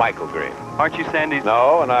 Michael Green. Aren't you Sandy's?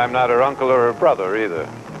 No, and I'm not her uncle or her brother either.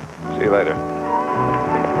 See you later.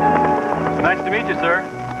 Nice to meet you, sir.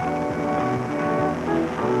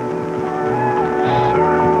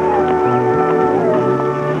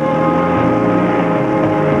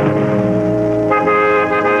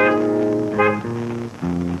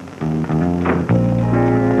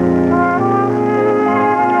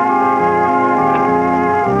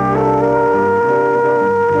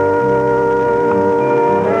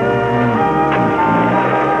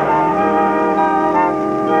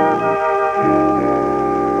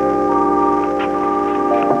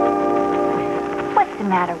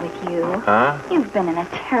 been in a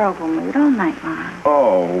terrible mood all night long.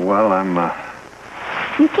 Oh, well, I'm,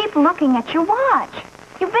 You keep looking at your watch.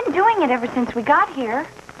 You've been doing it ever since we got here.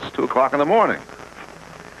 It's 2 o'clock in the morning.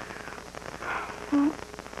 Well,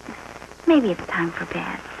 maybe it's time for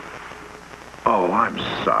bed. Oh, I'm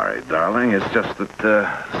sorry, darling. It's just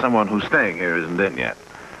that someone who's staying here isn't in yet.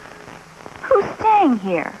 Who's staying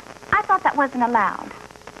here? I thought that wasn't allowed.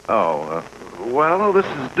 Oh, well, this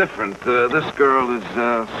is different. This girl is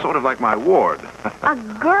sort of like my ward. A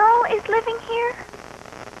girl is living here?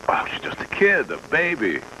 Oh, she's just a kid, a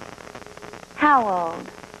baby. How old?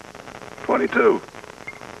 22.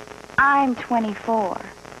 I'm 24.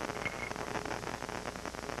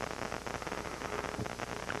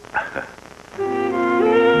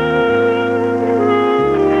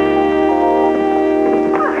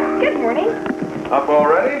 Good morning. Up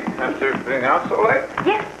already? After being out so late?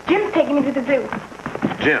 Yes, Jim's taking me to the zoo.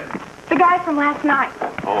 Jim. The guy from last night.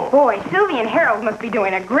 Oh. Boy, Sylvie and Harold must be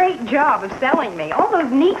doing a great job of selling me. All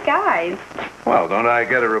those neat guys. Well, don't I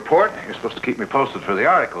get a report? You're supposed to keep me posted for the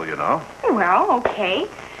article, you know. Well, okay.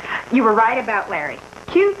 You were right about Larry.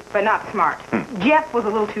 Cute, but not smart. Jeff was a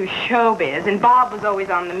little too showbiz, and Bob was always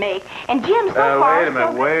on the make. And Jim, so far...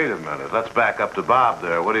 Wait a minute. Let's back up to Bob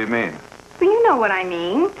there. What do you mean? Well, you know what I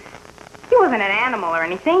mean. He wasn't an animal or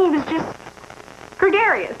anything. He was just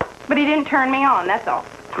gregarious. But he didn't turn me on, that's all.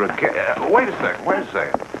 Wait a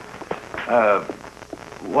second.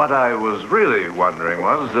 What I was really wondering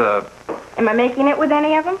was, Am I making it with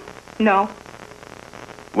any of them? No.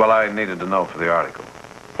 Well, I needed to know for the article.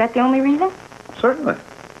 Is that the only reason? Certainly.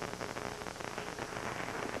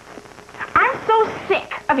 I'm so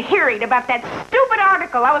sick of hearing about that stupid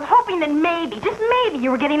article. I was hoping that maybe, just maybe, you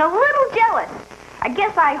were getting a little jealous. I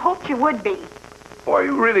guess I hoped you would be. Boy,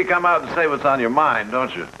 you really come out and say what's on your mind,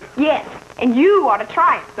 don't you? Yes, and you ought to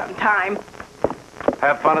try it sometime.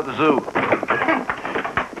 Have fun at the zoo.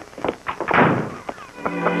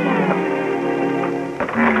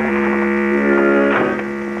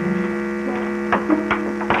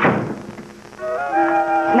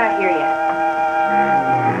 Not here yet.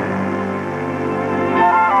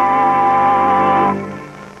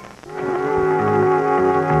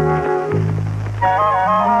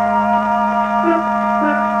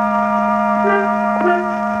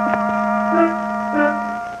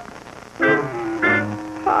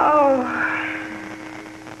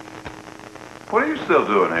 What are you still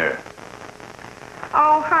doing here?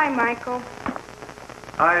 Oh, hi, Michael.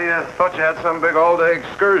 I thought you had some big all-day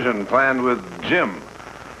excursion planned with Jim.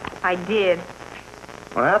 I did.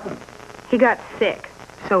 What happened? He got sick,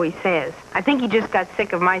 so he says. I think he just got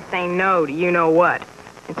sick of my saying no to you-know-what.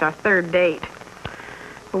 It's our third date.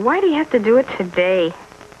 But why do you have to do it today?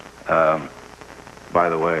 By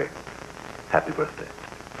the way, happy birthday.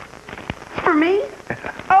 For me?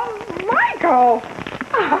 Oh, Michael!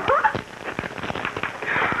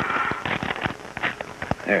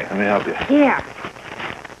 Here, let me help you. Yeah.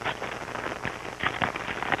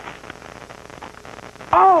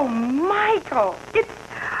 Oh, Michael!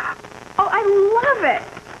 Oh, I love it!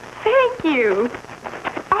 Thank you!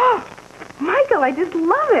 Oh, Michael, I just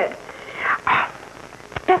love it!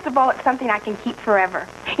 Best of all, it's something I can keep forever.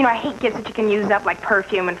 You know, I hate gifts that you can use up, like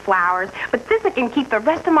perfume and flowers, but this I can keep the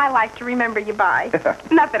rest of my life to remember you by.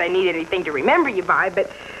 Not that I need anything to remember you by, but,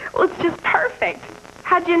 well, it's just perfect.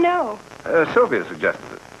 How'd you know? Sylvia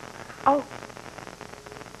suggested it. Oh.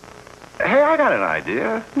 Hey, I got an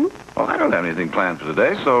idea. Hmm? Well, I don't have anything planned for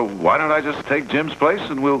today, so why don't I just take Jim's place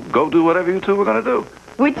and we'll go do whatever you two were going to do?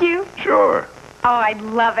 Would you? Sure. Oh, I'd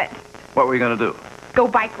love it. What were you going to do? Go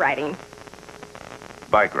bike riding.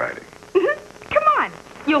 Bike riding. Come on.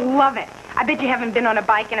 You'll love it. I bet you haven't been on a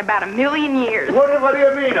bike in about 1,000,000 years. What do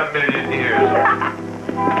you mean, 1,000,000 years?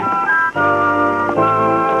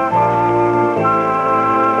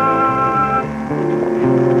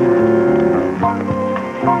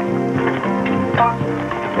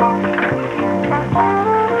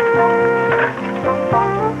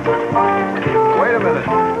 Wait a minute.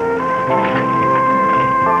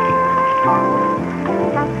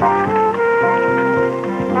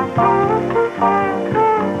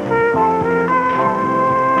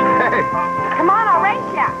 Hey. Come on, I'll race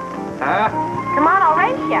ya. Huh? Come on, I'll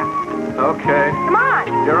race ya. Okay. Come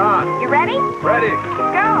on. You're on. You ready? Ready.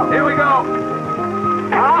 Go. Here we go.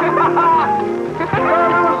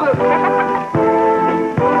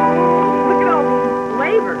 Look at all these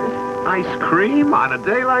flavors. Ice cream on a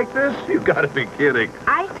day like this? You gotta be kidding.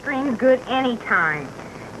 Ice cream's good anytime.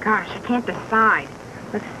 Gosh, I can't decide.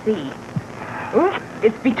 Let's see. Ooh,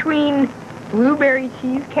 it's between blueberry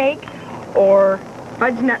cheesecake or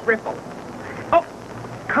fudge nut ripple. Oh,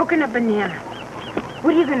 coconut banana.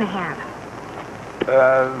 What are you gonna have?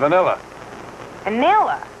 Vanilla.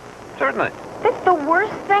 Vanilla? Certainly. That's the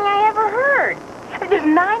worst thing I ever heard. There's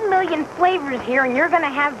 9 million flavors here, and you're going to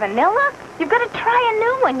have vanilla? You've got to try a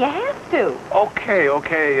new one. You have to. Okay.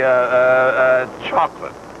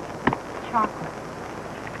 Chocolate. Chocolate.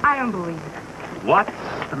 I don't believe it. What's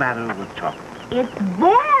the matter with chocolate? It's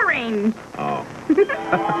boring. Oh.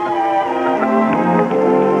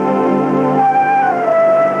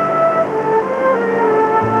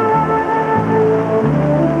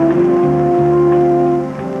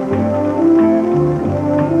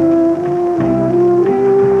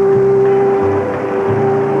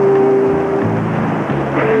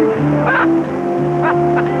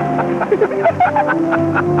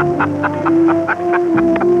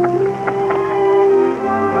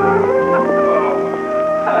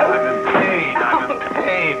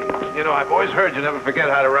 I've always heard you never forget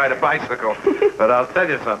how to ride a bicycle. But I'll tell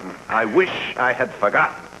you something. I wish I had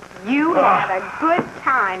forgotten. You had a good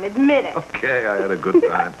time, admit it. Okay, I had a good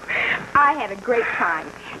time. I had a great time.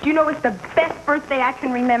 Do you know it's the best birthday I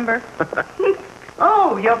can remember?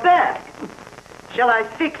 Oh, you're back. Shall I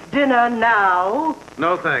fix dinner now?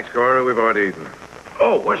 No, thanks, Cora. We've already eaten.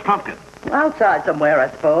 Oh, where's Pumpkin? Outside somewhere,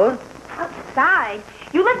 I suppose. Outside?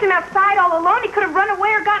 You left him outside all alone. He could have run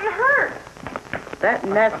away or gotten hurt. That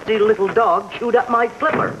nasty little dog chewed up my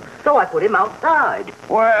slipper, so I put him outside.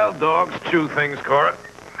 Well, dogs chew things, Cora.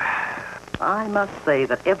 I must say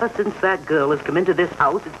that ever since that girl has come into this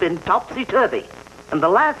house, it's been topsy-turvy. And the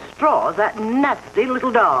last straw is that nasty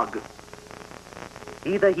little dog.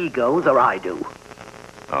 Either he goes or I do.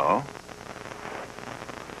 Oh?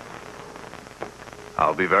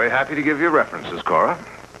 I'll be very happy to give you references, Cora.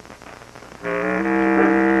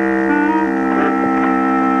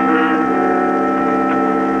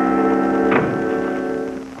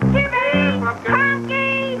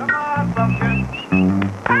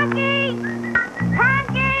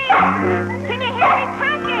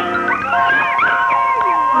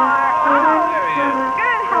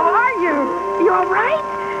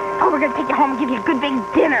 Take you home and give you a good big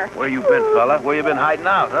dinner. Where you been, fella? Where you been hiding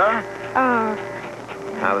out, huh?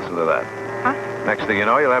 Now listen to that. Huh? Next thing you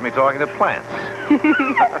know, you'll have me talking to plants.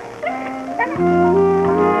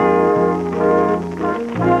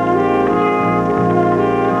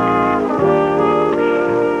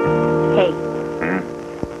 Hey.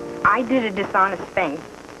 I did a dishonest thing.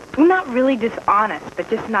 Well, not really dishonest, but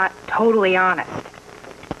just not totally honest.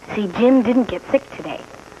 See, Jim didn't get sick today.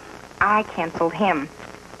 I canceled him.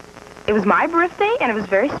 It was my birthday, and it was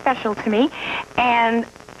very special to me, and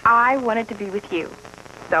I wanted to be with you.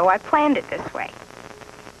 So I planned it this way.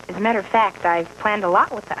 As a matter of fact, I've planned a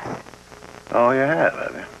lot with us. Oh, you have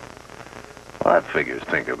you? Well, that figures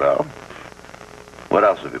Tinkerbell. What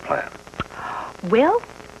else have you planned? Well,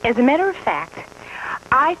 as a matter of fact,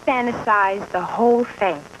 I fantasized the whole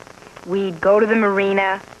thing. We'd go to the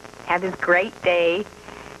marina, have this great day,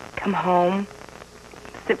 come home,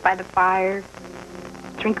 sit by the fire,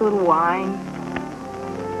 drink a little wine,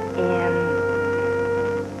 and...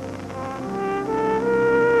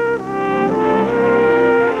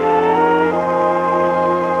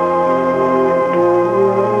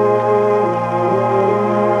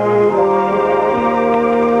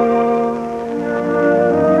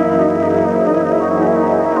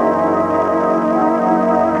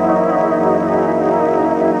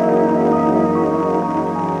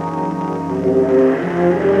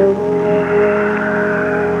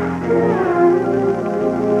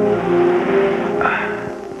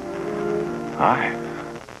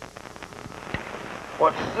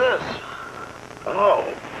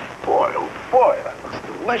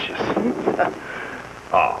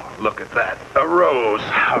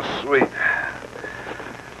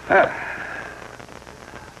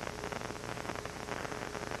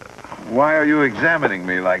 Why are you examining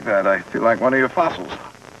me like that? I feel like one of your fossils.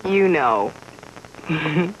 You know.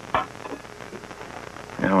 Yeah,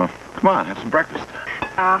 well, come on, have some breakfast.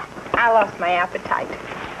 I lost my appetite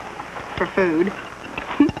for food.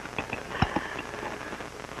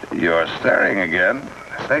 You're staring again.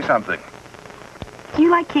 Say something. Do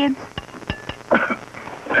you like kids?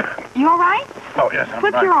 You all right? Oh, yes, I'm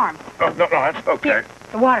Flip fine. your arms. Oh, no, that's okay. Here,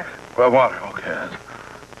 the water. Well, water, okay.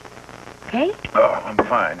 Okay? Oh, I'm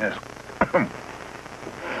fine, yes.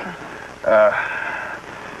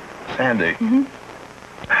 Sandy. Mm-hmm.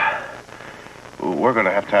 We're going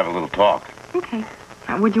to have a little talk. Okay.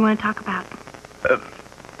 What do you want to talk about?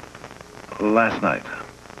 Last night.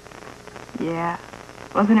 Yeah.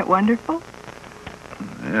 Wasn't it wonderful?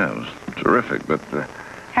 Yeah, it was terrific, but...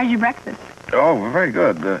 How's your breakfast? Oh, very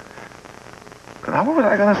good. Now, what was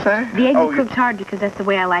I going to say? The eggs are cooked hard because that's the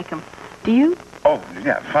way I like them. Do you? Oh,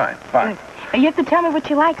 yeah, fine. Good. You have to tell me what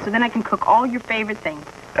you like so then I can cook all your favorite things.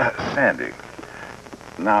 Sandy,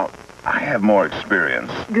 now, I have more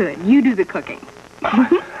experience. Good. You do the cooking.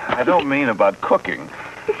 I don't mean about cooking.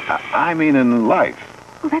 I mean in life.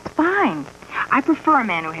 Well, that's fine. I prefer a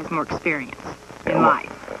man who has more experience in life.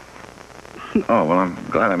 Oh, well, I'm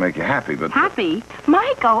glad I make you happy, but... Happy?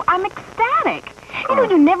 Michael, I'm ecstatic. You know,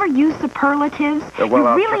 you never use superlatives. Well, you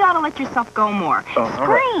I'll really ought to let yourself go more.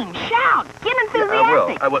 Scream, shout, get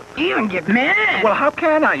enthusiastic. I will. Even get mad. Well, how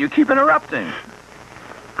can I? You keep interrupting.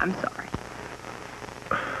 I'm sorry.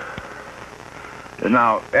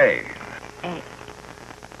 Now, A. A.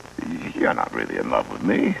 You're not really in love with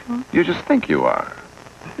me. You just think you are.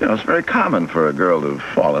 You know, it's very common for a girl to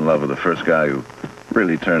fall in love with the first guy who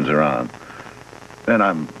really turns her on. And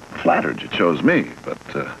I'm flattered you chose me,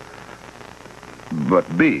 but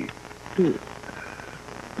B. B.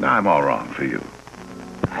 Now, I'm all wrong for you.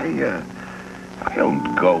 I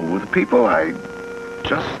don't go with people. I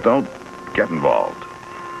just don't get involved.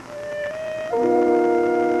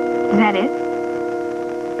 Is that it?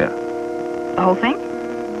 Yeah. The whole thing?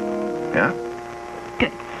 Yeah?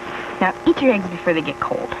 Good. Now, eat your eggs before they get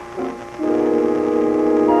cold.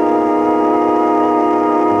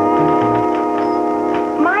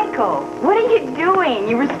 Michael, what are you doing?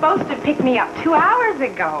 You were supposed to pick me up 2 hours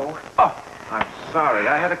ago. Oh, I'm sorry.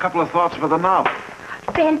 I had a couple of thoughts for the novel.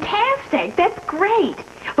 Fantastic. That's great.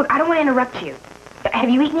 Look, I don't want to interrupt you. Have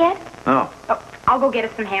you eaten yet? No. Oh, I'll go get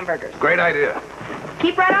us some hamburgers. Great idea.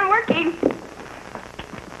 Keep right on working.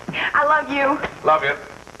 I love you. Love you.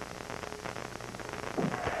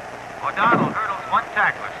 O'Donnell hurdles one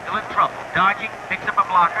tackler, still in trouble. Dodging, picks up a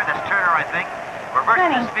blocker. That's Turner, I think.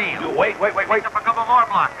 Reverses his field. Wait. Picks up a couple more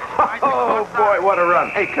blockers. Oh, boy, what a run.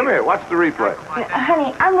 Hey, come here. Watch the replay.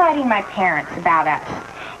 Honey, I'm writing my parents about us.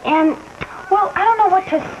 And, well, I don't know what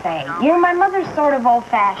to say. You know, my mother's sort of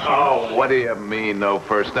old-fashioned. Oh, what do you mean, no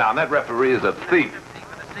first down? That referee is a thief.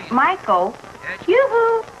 Michael,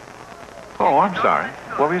 yoo-hoo. Oh, I'm sorry.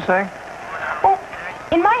 What were you saying? Well,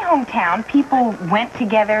 in my hometown, people went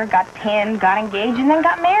together, got pinned, got engaged, and then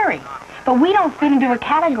got married. But we don't fit into a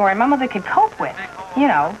category my mother could cope with. You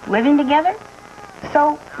know, living together.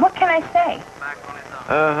 So, what can I say?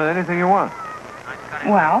 Anything you want.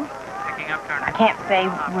 Well, I can't say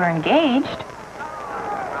we're engaged.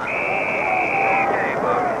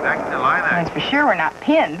 That's for sure we're not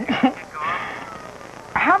pinned.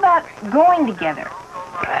 How about going together?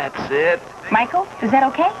 That's it. Michael, is that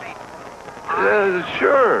okay?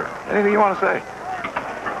 Sure. Anything you want to say.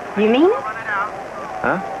 You mean it?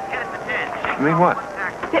 Huh? You mean what?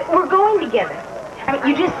 That we're going together. I mean,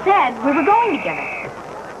 you just said we were going together.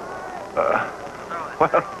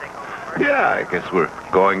 Well, yeah, I guess we're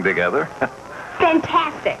going together.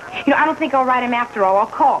 Fantastic. You know, I don't think I'll write him after all. I'll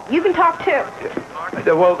call. You can talk too.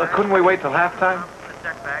 Well, couldn't we wait till halftime?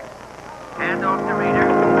 Hand off the reader.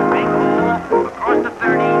 Big hole. Across the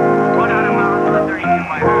 30. Run out of bounds to the 32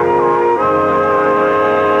 by her.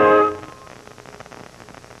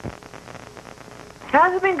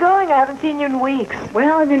 How's it been going? I haven't seen you in weeks.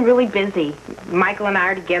 Well, I've been really busy. Michael and I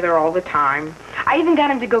are together all the time. I even got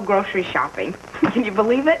him to go grocery shopping. Can you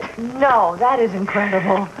believe it? No, that is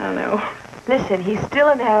incredible. I know. Listen, he's still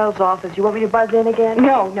in Harold's office. You want me to buzz in again?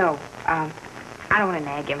 No. I don't want to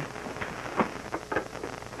nag him.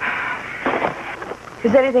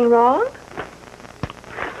 Is anything wrong?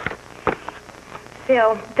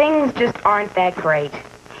 Phil, things just aren't that great.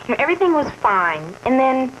 You know, everything was fine, and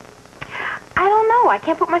then, I don't know, I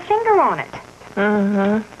can't put my finger on it.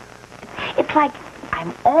 Mm-hmm. It's like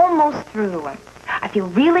I'm almost through to him. I feel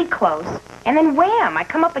really close, and then wham, I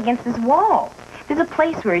come up against this wall. There's a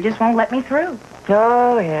place where he just won't let me through.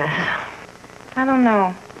 Oh, yes. I don't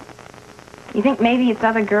know. You think maybe it's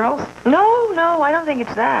other girls? No, I don't think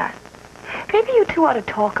it's that. Maybe you two ought to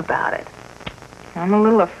talk about it. I'm a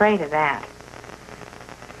little afraid of that.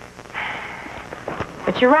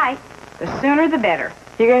 But you're right. The sooner the better.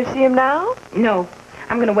 You going to see him now? No,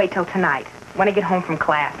 I'm going to wait till tonight, when I get home from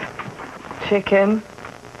class. Chicken.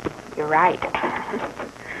 You're right.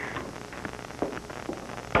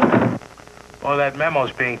 Well, that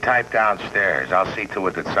memo's being typed downstairs. I'll see to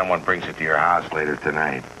it that someone brings it to your house later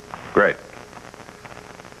tonight. Great.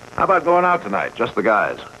 How about going out tonight? Just the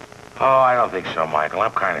guys. Oh, I don't think so, Michael.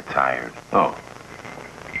 I'm kind of tired. Oh.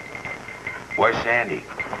 Where's Sandy?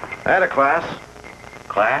 I had a class.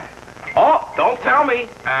 Class? Oh, don't tell me.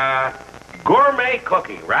 Gourmet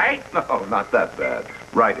cooking, right? No, not that bad.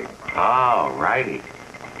 Writing. Oh, writing.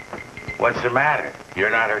 What's the matter? You're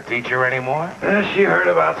not her teacher anymore? She heard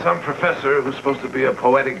about some professor who's supposed to be a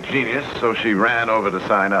poetic genius, so she ran over to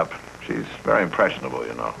sign up. She's very impressionable,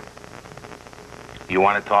 you know. You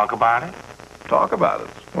want to talk about it? Talk about it.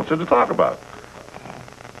 What's there to talk about?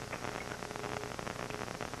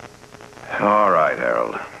 All right,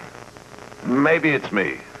 Harold. Maybe it's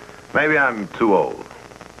me. Maybe I'm too old.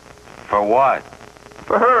 For what?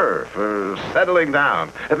 For her, for settling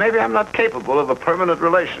down. And maybe I'm not capable of a permanent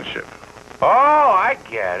relationship. Oh, I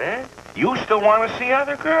get it. You still want to see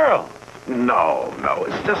other girls. No,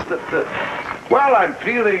 it's just that, well, I'm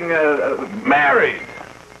feeling married.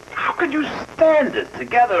 How can you stand it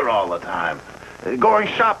together all the time? Going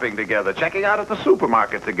shopping together, checking out at the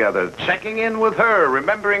supermarket together, checking in with her,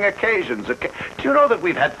 remembering occasions. Do you know that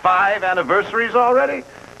we've had 5 anniversaries already?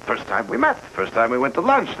 First time we met, the first time we went to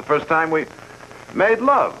lunch, the first time we made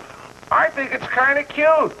love. I think it's kind of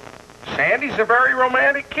cute. Sandy's a very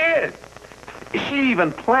romantic kid. She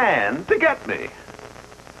even planned to get me.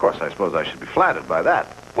 Of course, I suppose I should be flattered by that.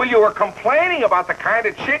 Well, you were complaining about the kind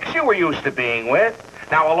of chicks you were used to being with.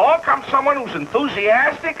 Now, along comes someone who's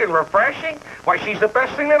enthusiastic and refreshing. Why, she's the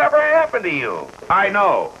best thing that ever happened to you. I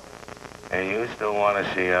know. And you still want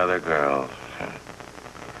to see other girls.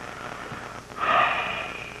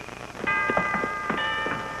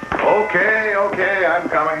 Okay, I'm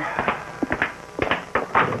coming.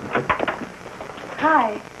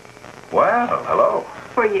 Hi. Well, hello.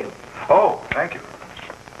 For you. Oh, thank you.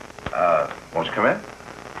 Won't you come in?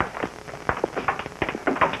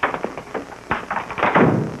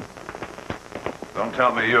 Don't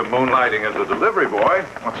tell me you're moonlighting as a delivery boy.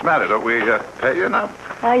 What's the matter? Don't we pay you enough?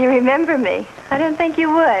 Oh, you remember me. I didn't think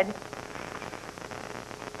you would. Of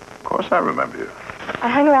course I remember you. I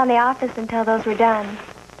hung around the office until those were done.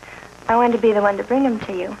 I wanted to be the one to bring them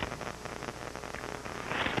to you.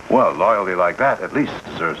 Well, loyalty like that at least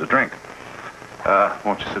deserves a drink.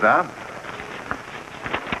 Won't you sit down?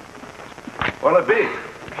 What'll it be?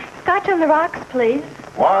 Scotch on the rocks, please.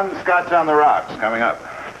 1 scotch on the rocks coming up.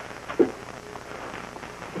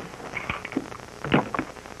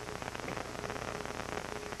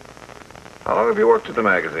 How long have you worked at the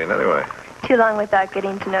magazine, anyway? Too long without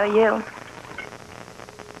getting to know you.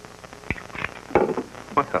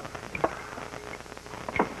 What's up?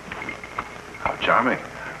 How charming.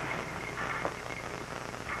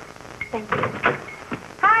 Thank you.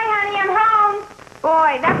 Hi, honey, I'm home.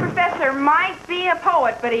 Boy, that professor might be a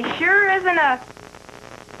poet, but he sure isn't a...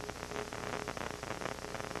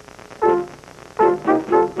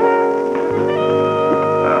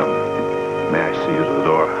 May I see you to the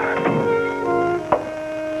door?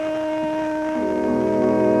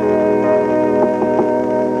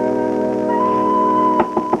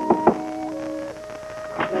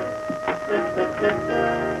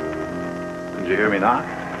 Did you hear me knock?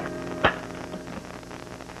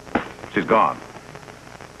 She's gone.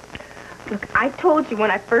 Look, I told you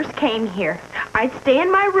when I first came here, I'd stay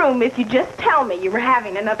in my room if you just tell me you were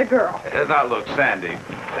having another girl. Now, look, Sandy.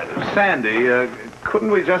 Sandy,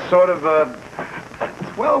 couldn't we just sort of,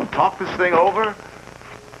 well, talk this thing over?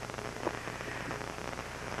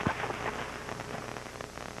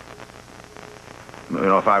 You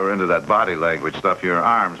know, if I were into that body language stuff, your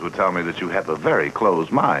arms would tell me that you have a very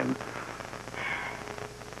closed mind.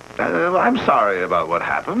 I'm sorry about what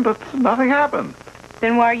happened, but nothing happened.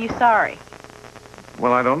 Then why are you sorry?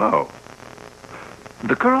 Well, I don't know.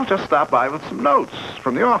 The girl just stopped by with some notes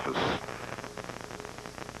from the office.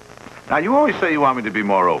 Now, you always say you want me to be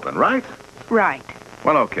more open, right? Right.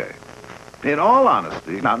 Well, okay. In all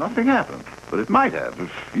honesty, now, nothing happened. But it might have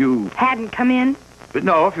if you... Hadn't come in? But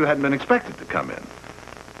no, if you hadn't been expected to come in.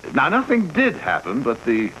 Now, nothing did happen, but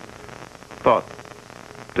the thought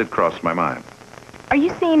did cross my mind. Are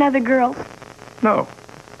you seeing other girls? No.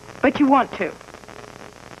 But you want to?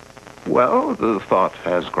 Well, the thought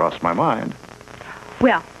has crossed my mind.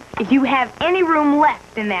 Well, if you have any room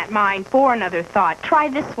left in that mind for another thought, try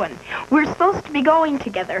this one. We're supposed to be going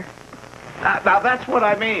together. Now that's what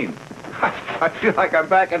I mean. I feel like I'm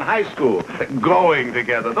back in high school. Going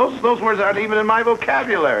together. Those words aren't even in my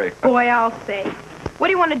vocabulary. Boy, I'll say. What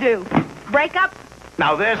do you want to do? Break up?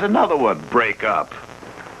 Now there's another one. Break up.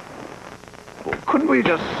 Well, couldn't we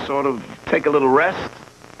just sort of take a little rest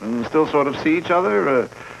and still sort of see each other?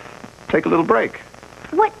 Take a little break.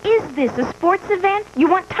 What is this, a sports event? You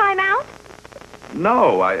want time out?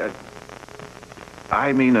 No,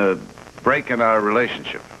 I mean a break in our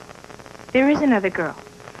relationship. There is another girl.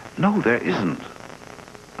 No, there isn't.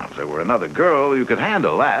 Now, if there were another girl, you could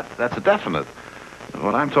handle that. That's a definite.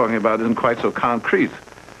 What I'm talking about isn't quite so concrete.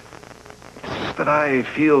 It's just that I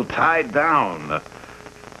feel tied down.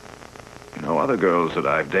 You know, other girls that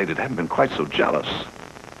I've dated haven't been quite so jealous.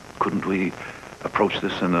 Couldn't we approach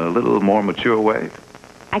this in a little more mature way?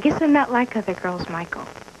 I guess I'm not like other girls, Michael.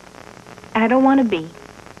 And I don't want to be.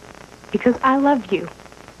 Because I love you.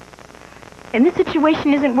 And this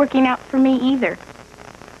situation isn't working out for me either.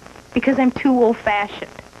 Because I'm too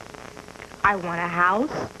old-fashioned. I want a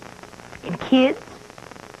house, and kids,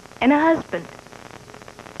 and a husband.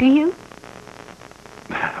 Do you?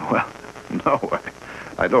 Well, no,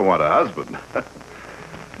 I don't want a husband.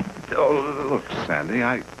 Oh, look, Sandy,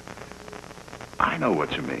 I know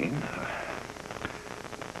what you mean.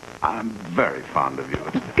 I'm very fond of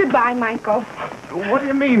you. Goodbye, Michael. What do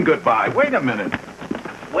you mean, goodbye? Wait a minute.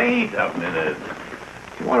 Wait a minute.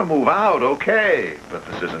 If you want to move out, okay. But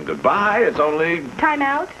this isn't goodbye. It's only... Time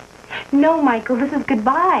out? No, Michael, this is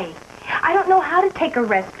goodbye. I don't know how to take a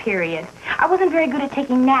rest period. I wasn't very good at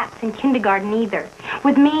taking naps in kindergarten either.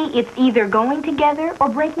 With me, it's either going together or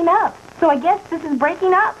breaking up. So I guess this is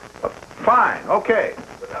breaking up. Fine, okay.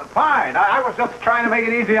 Fine. I was just trying to make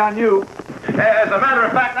it easy on you. As a matter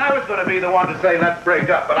of fact, I was going to be the one to say let's break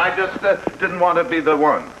up, but I just didn't want to be the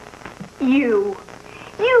one. You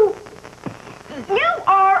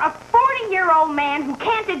are a 40-year-old man who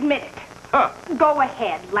can't admit it. Huh. Go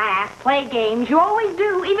ahead, laugh, play games. You always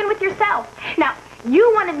do, even with yourself. Now,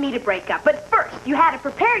 you wanted me to break up, but first you had to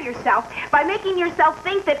prepare yourself by making yourself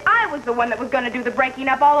think that I was the one that was going to do the breaking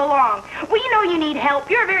up all along. Well, you know you need help.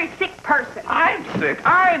 You're a very sick person. I'm sick.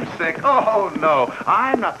 Oh, no.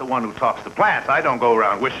 I'm not the one who talks to plants. I don't go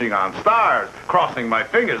around wishing on stars, crossing my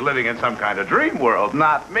fingers, living in some kind of dream world.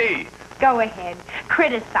 Not me. Go ahead.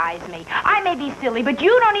 Criticize me. I may be silly, but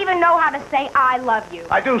you don't even know how to say I love you.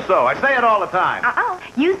 I do so. I say it all the time.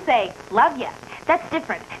 You say love ya. That's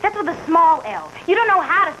different. That's with a small L. You don't know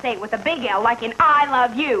how to say it with a big L, like in I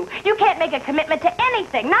love you. You can't make a commitment to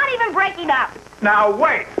anything, not even breaking up. Now,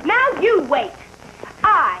 wait. Now you wait.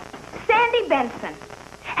 I, Sandy Benson,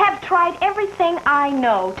 have tried everything I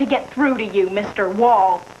know to get through to you, Mr.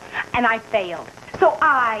 Wall, and I failed. So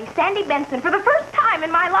I, Sandy Benson, for the first time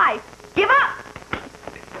in my life, give up.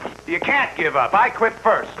 You can't give up. I quit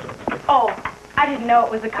first. Oh, I didn't know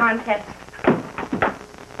it was a contest.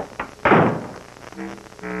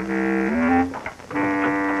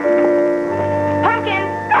 Pumpkin!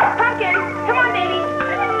 Pumpkin! Come on, baby.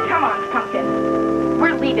 Come on, Pumpkin.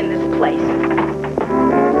 We're leaving this place.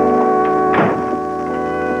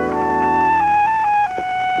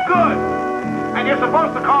 Good. And you're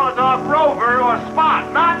supposed to call a dog Rover or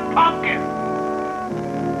Spot, not Pumpkin.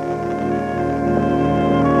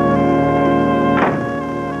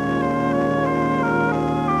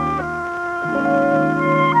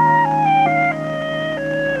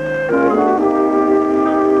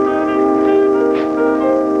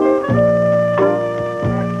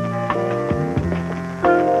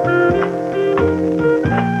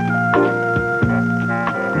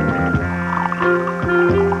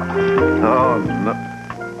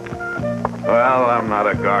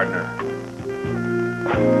 A gardener.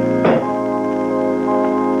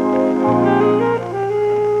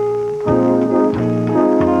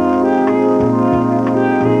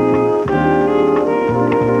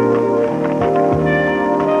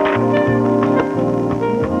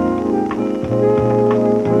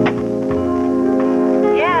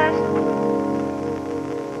 Yes.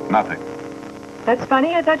 Nothing. That's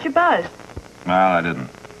funny. I thought you buzzed. Well, I didn't.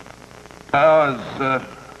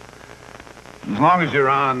 As long as you're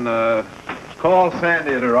on, call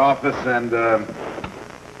Sandy at her office and tell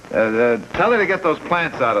her to get those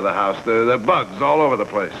plants out of the house. There are bugs all over the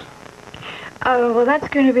place. Oh, well, that's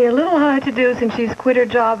going to be a little hard to do since she's quit her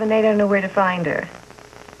job and they don't know where to find her.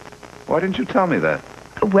 Why didn't you tell me that?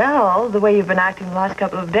 Well, the way you've been acting the last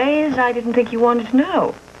couple of days, I didn't think you wanted to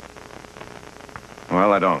know.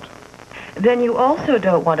 Well, I don't. Then you also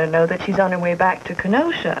don't want to know that she's on her way back to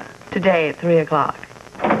Kenosha today at 3 o'clock.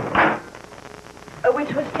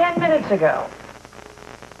 Which was 10 minutes ago.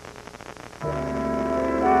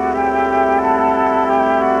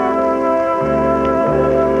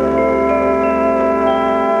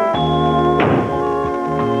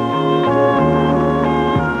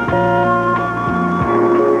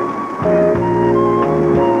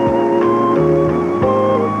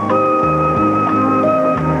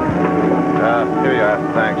 Here you are.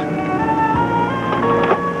 Thanks.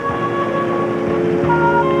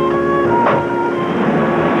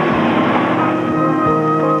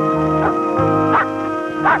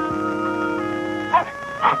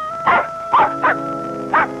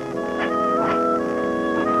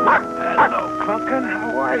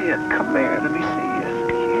 Come here, let me see you.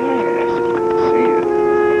 Yes, good to see you.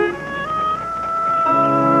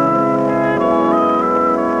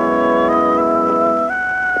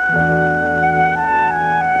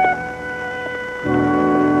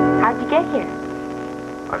 How'd you get here?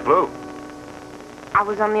 I flew. I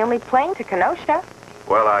was on the only plane to Kenosha.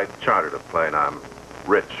 Well, I chartered a plane. I'm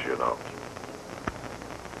rich, you know.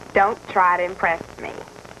 Don't try to impress me.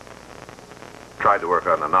 Tried to work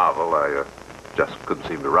on the novel. I just couldn't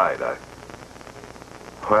seem to write.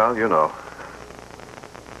 Well, you know.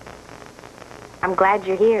 I'm glad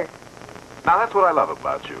you're here. Now, that's what I love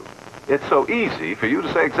about you. It's so easy for you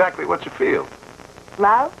to say exactly what you feel.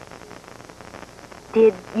 Love?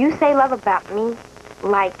 Did you say love about me?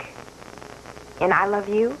 Like, and I love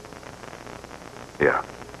you? Yeah.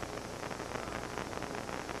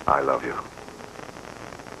 I love you.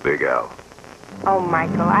 Big Al. Oh,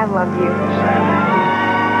 Michael, I love you.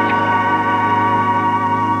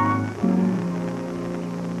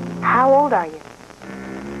 How old are you?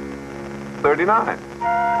 39.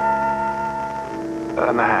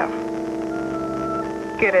 And a half.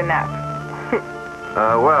 Good enough.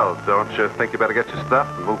 Well, don't you think you better get your stuff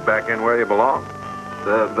and move back in where you belong?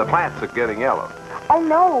 The plants are getting yellow. Oh,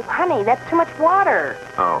 no, honey, that's too much water.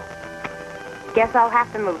 Oh. Guess I'll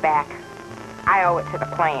have to move back. I owe it to the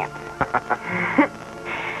plants.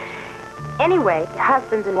 Anyway,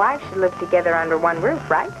 husbands and wives should live together under one roof,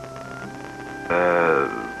 right?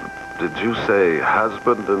 Did you say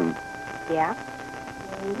husband and... Yeah.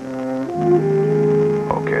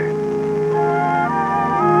 Okay.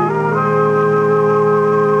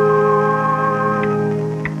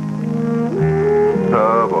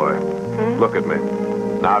 Oh, boy. Look at me.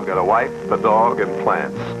 Now I've got a wife, a dog, and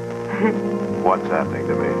plants. What's happening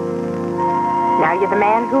to me? Now you're the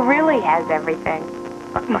man who really has everything.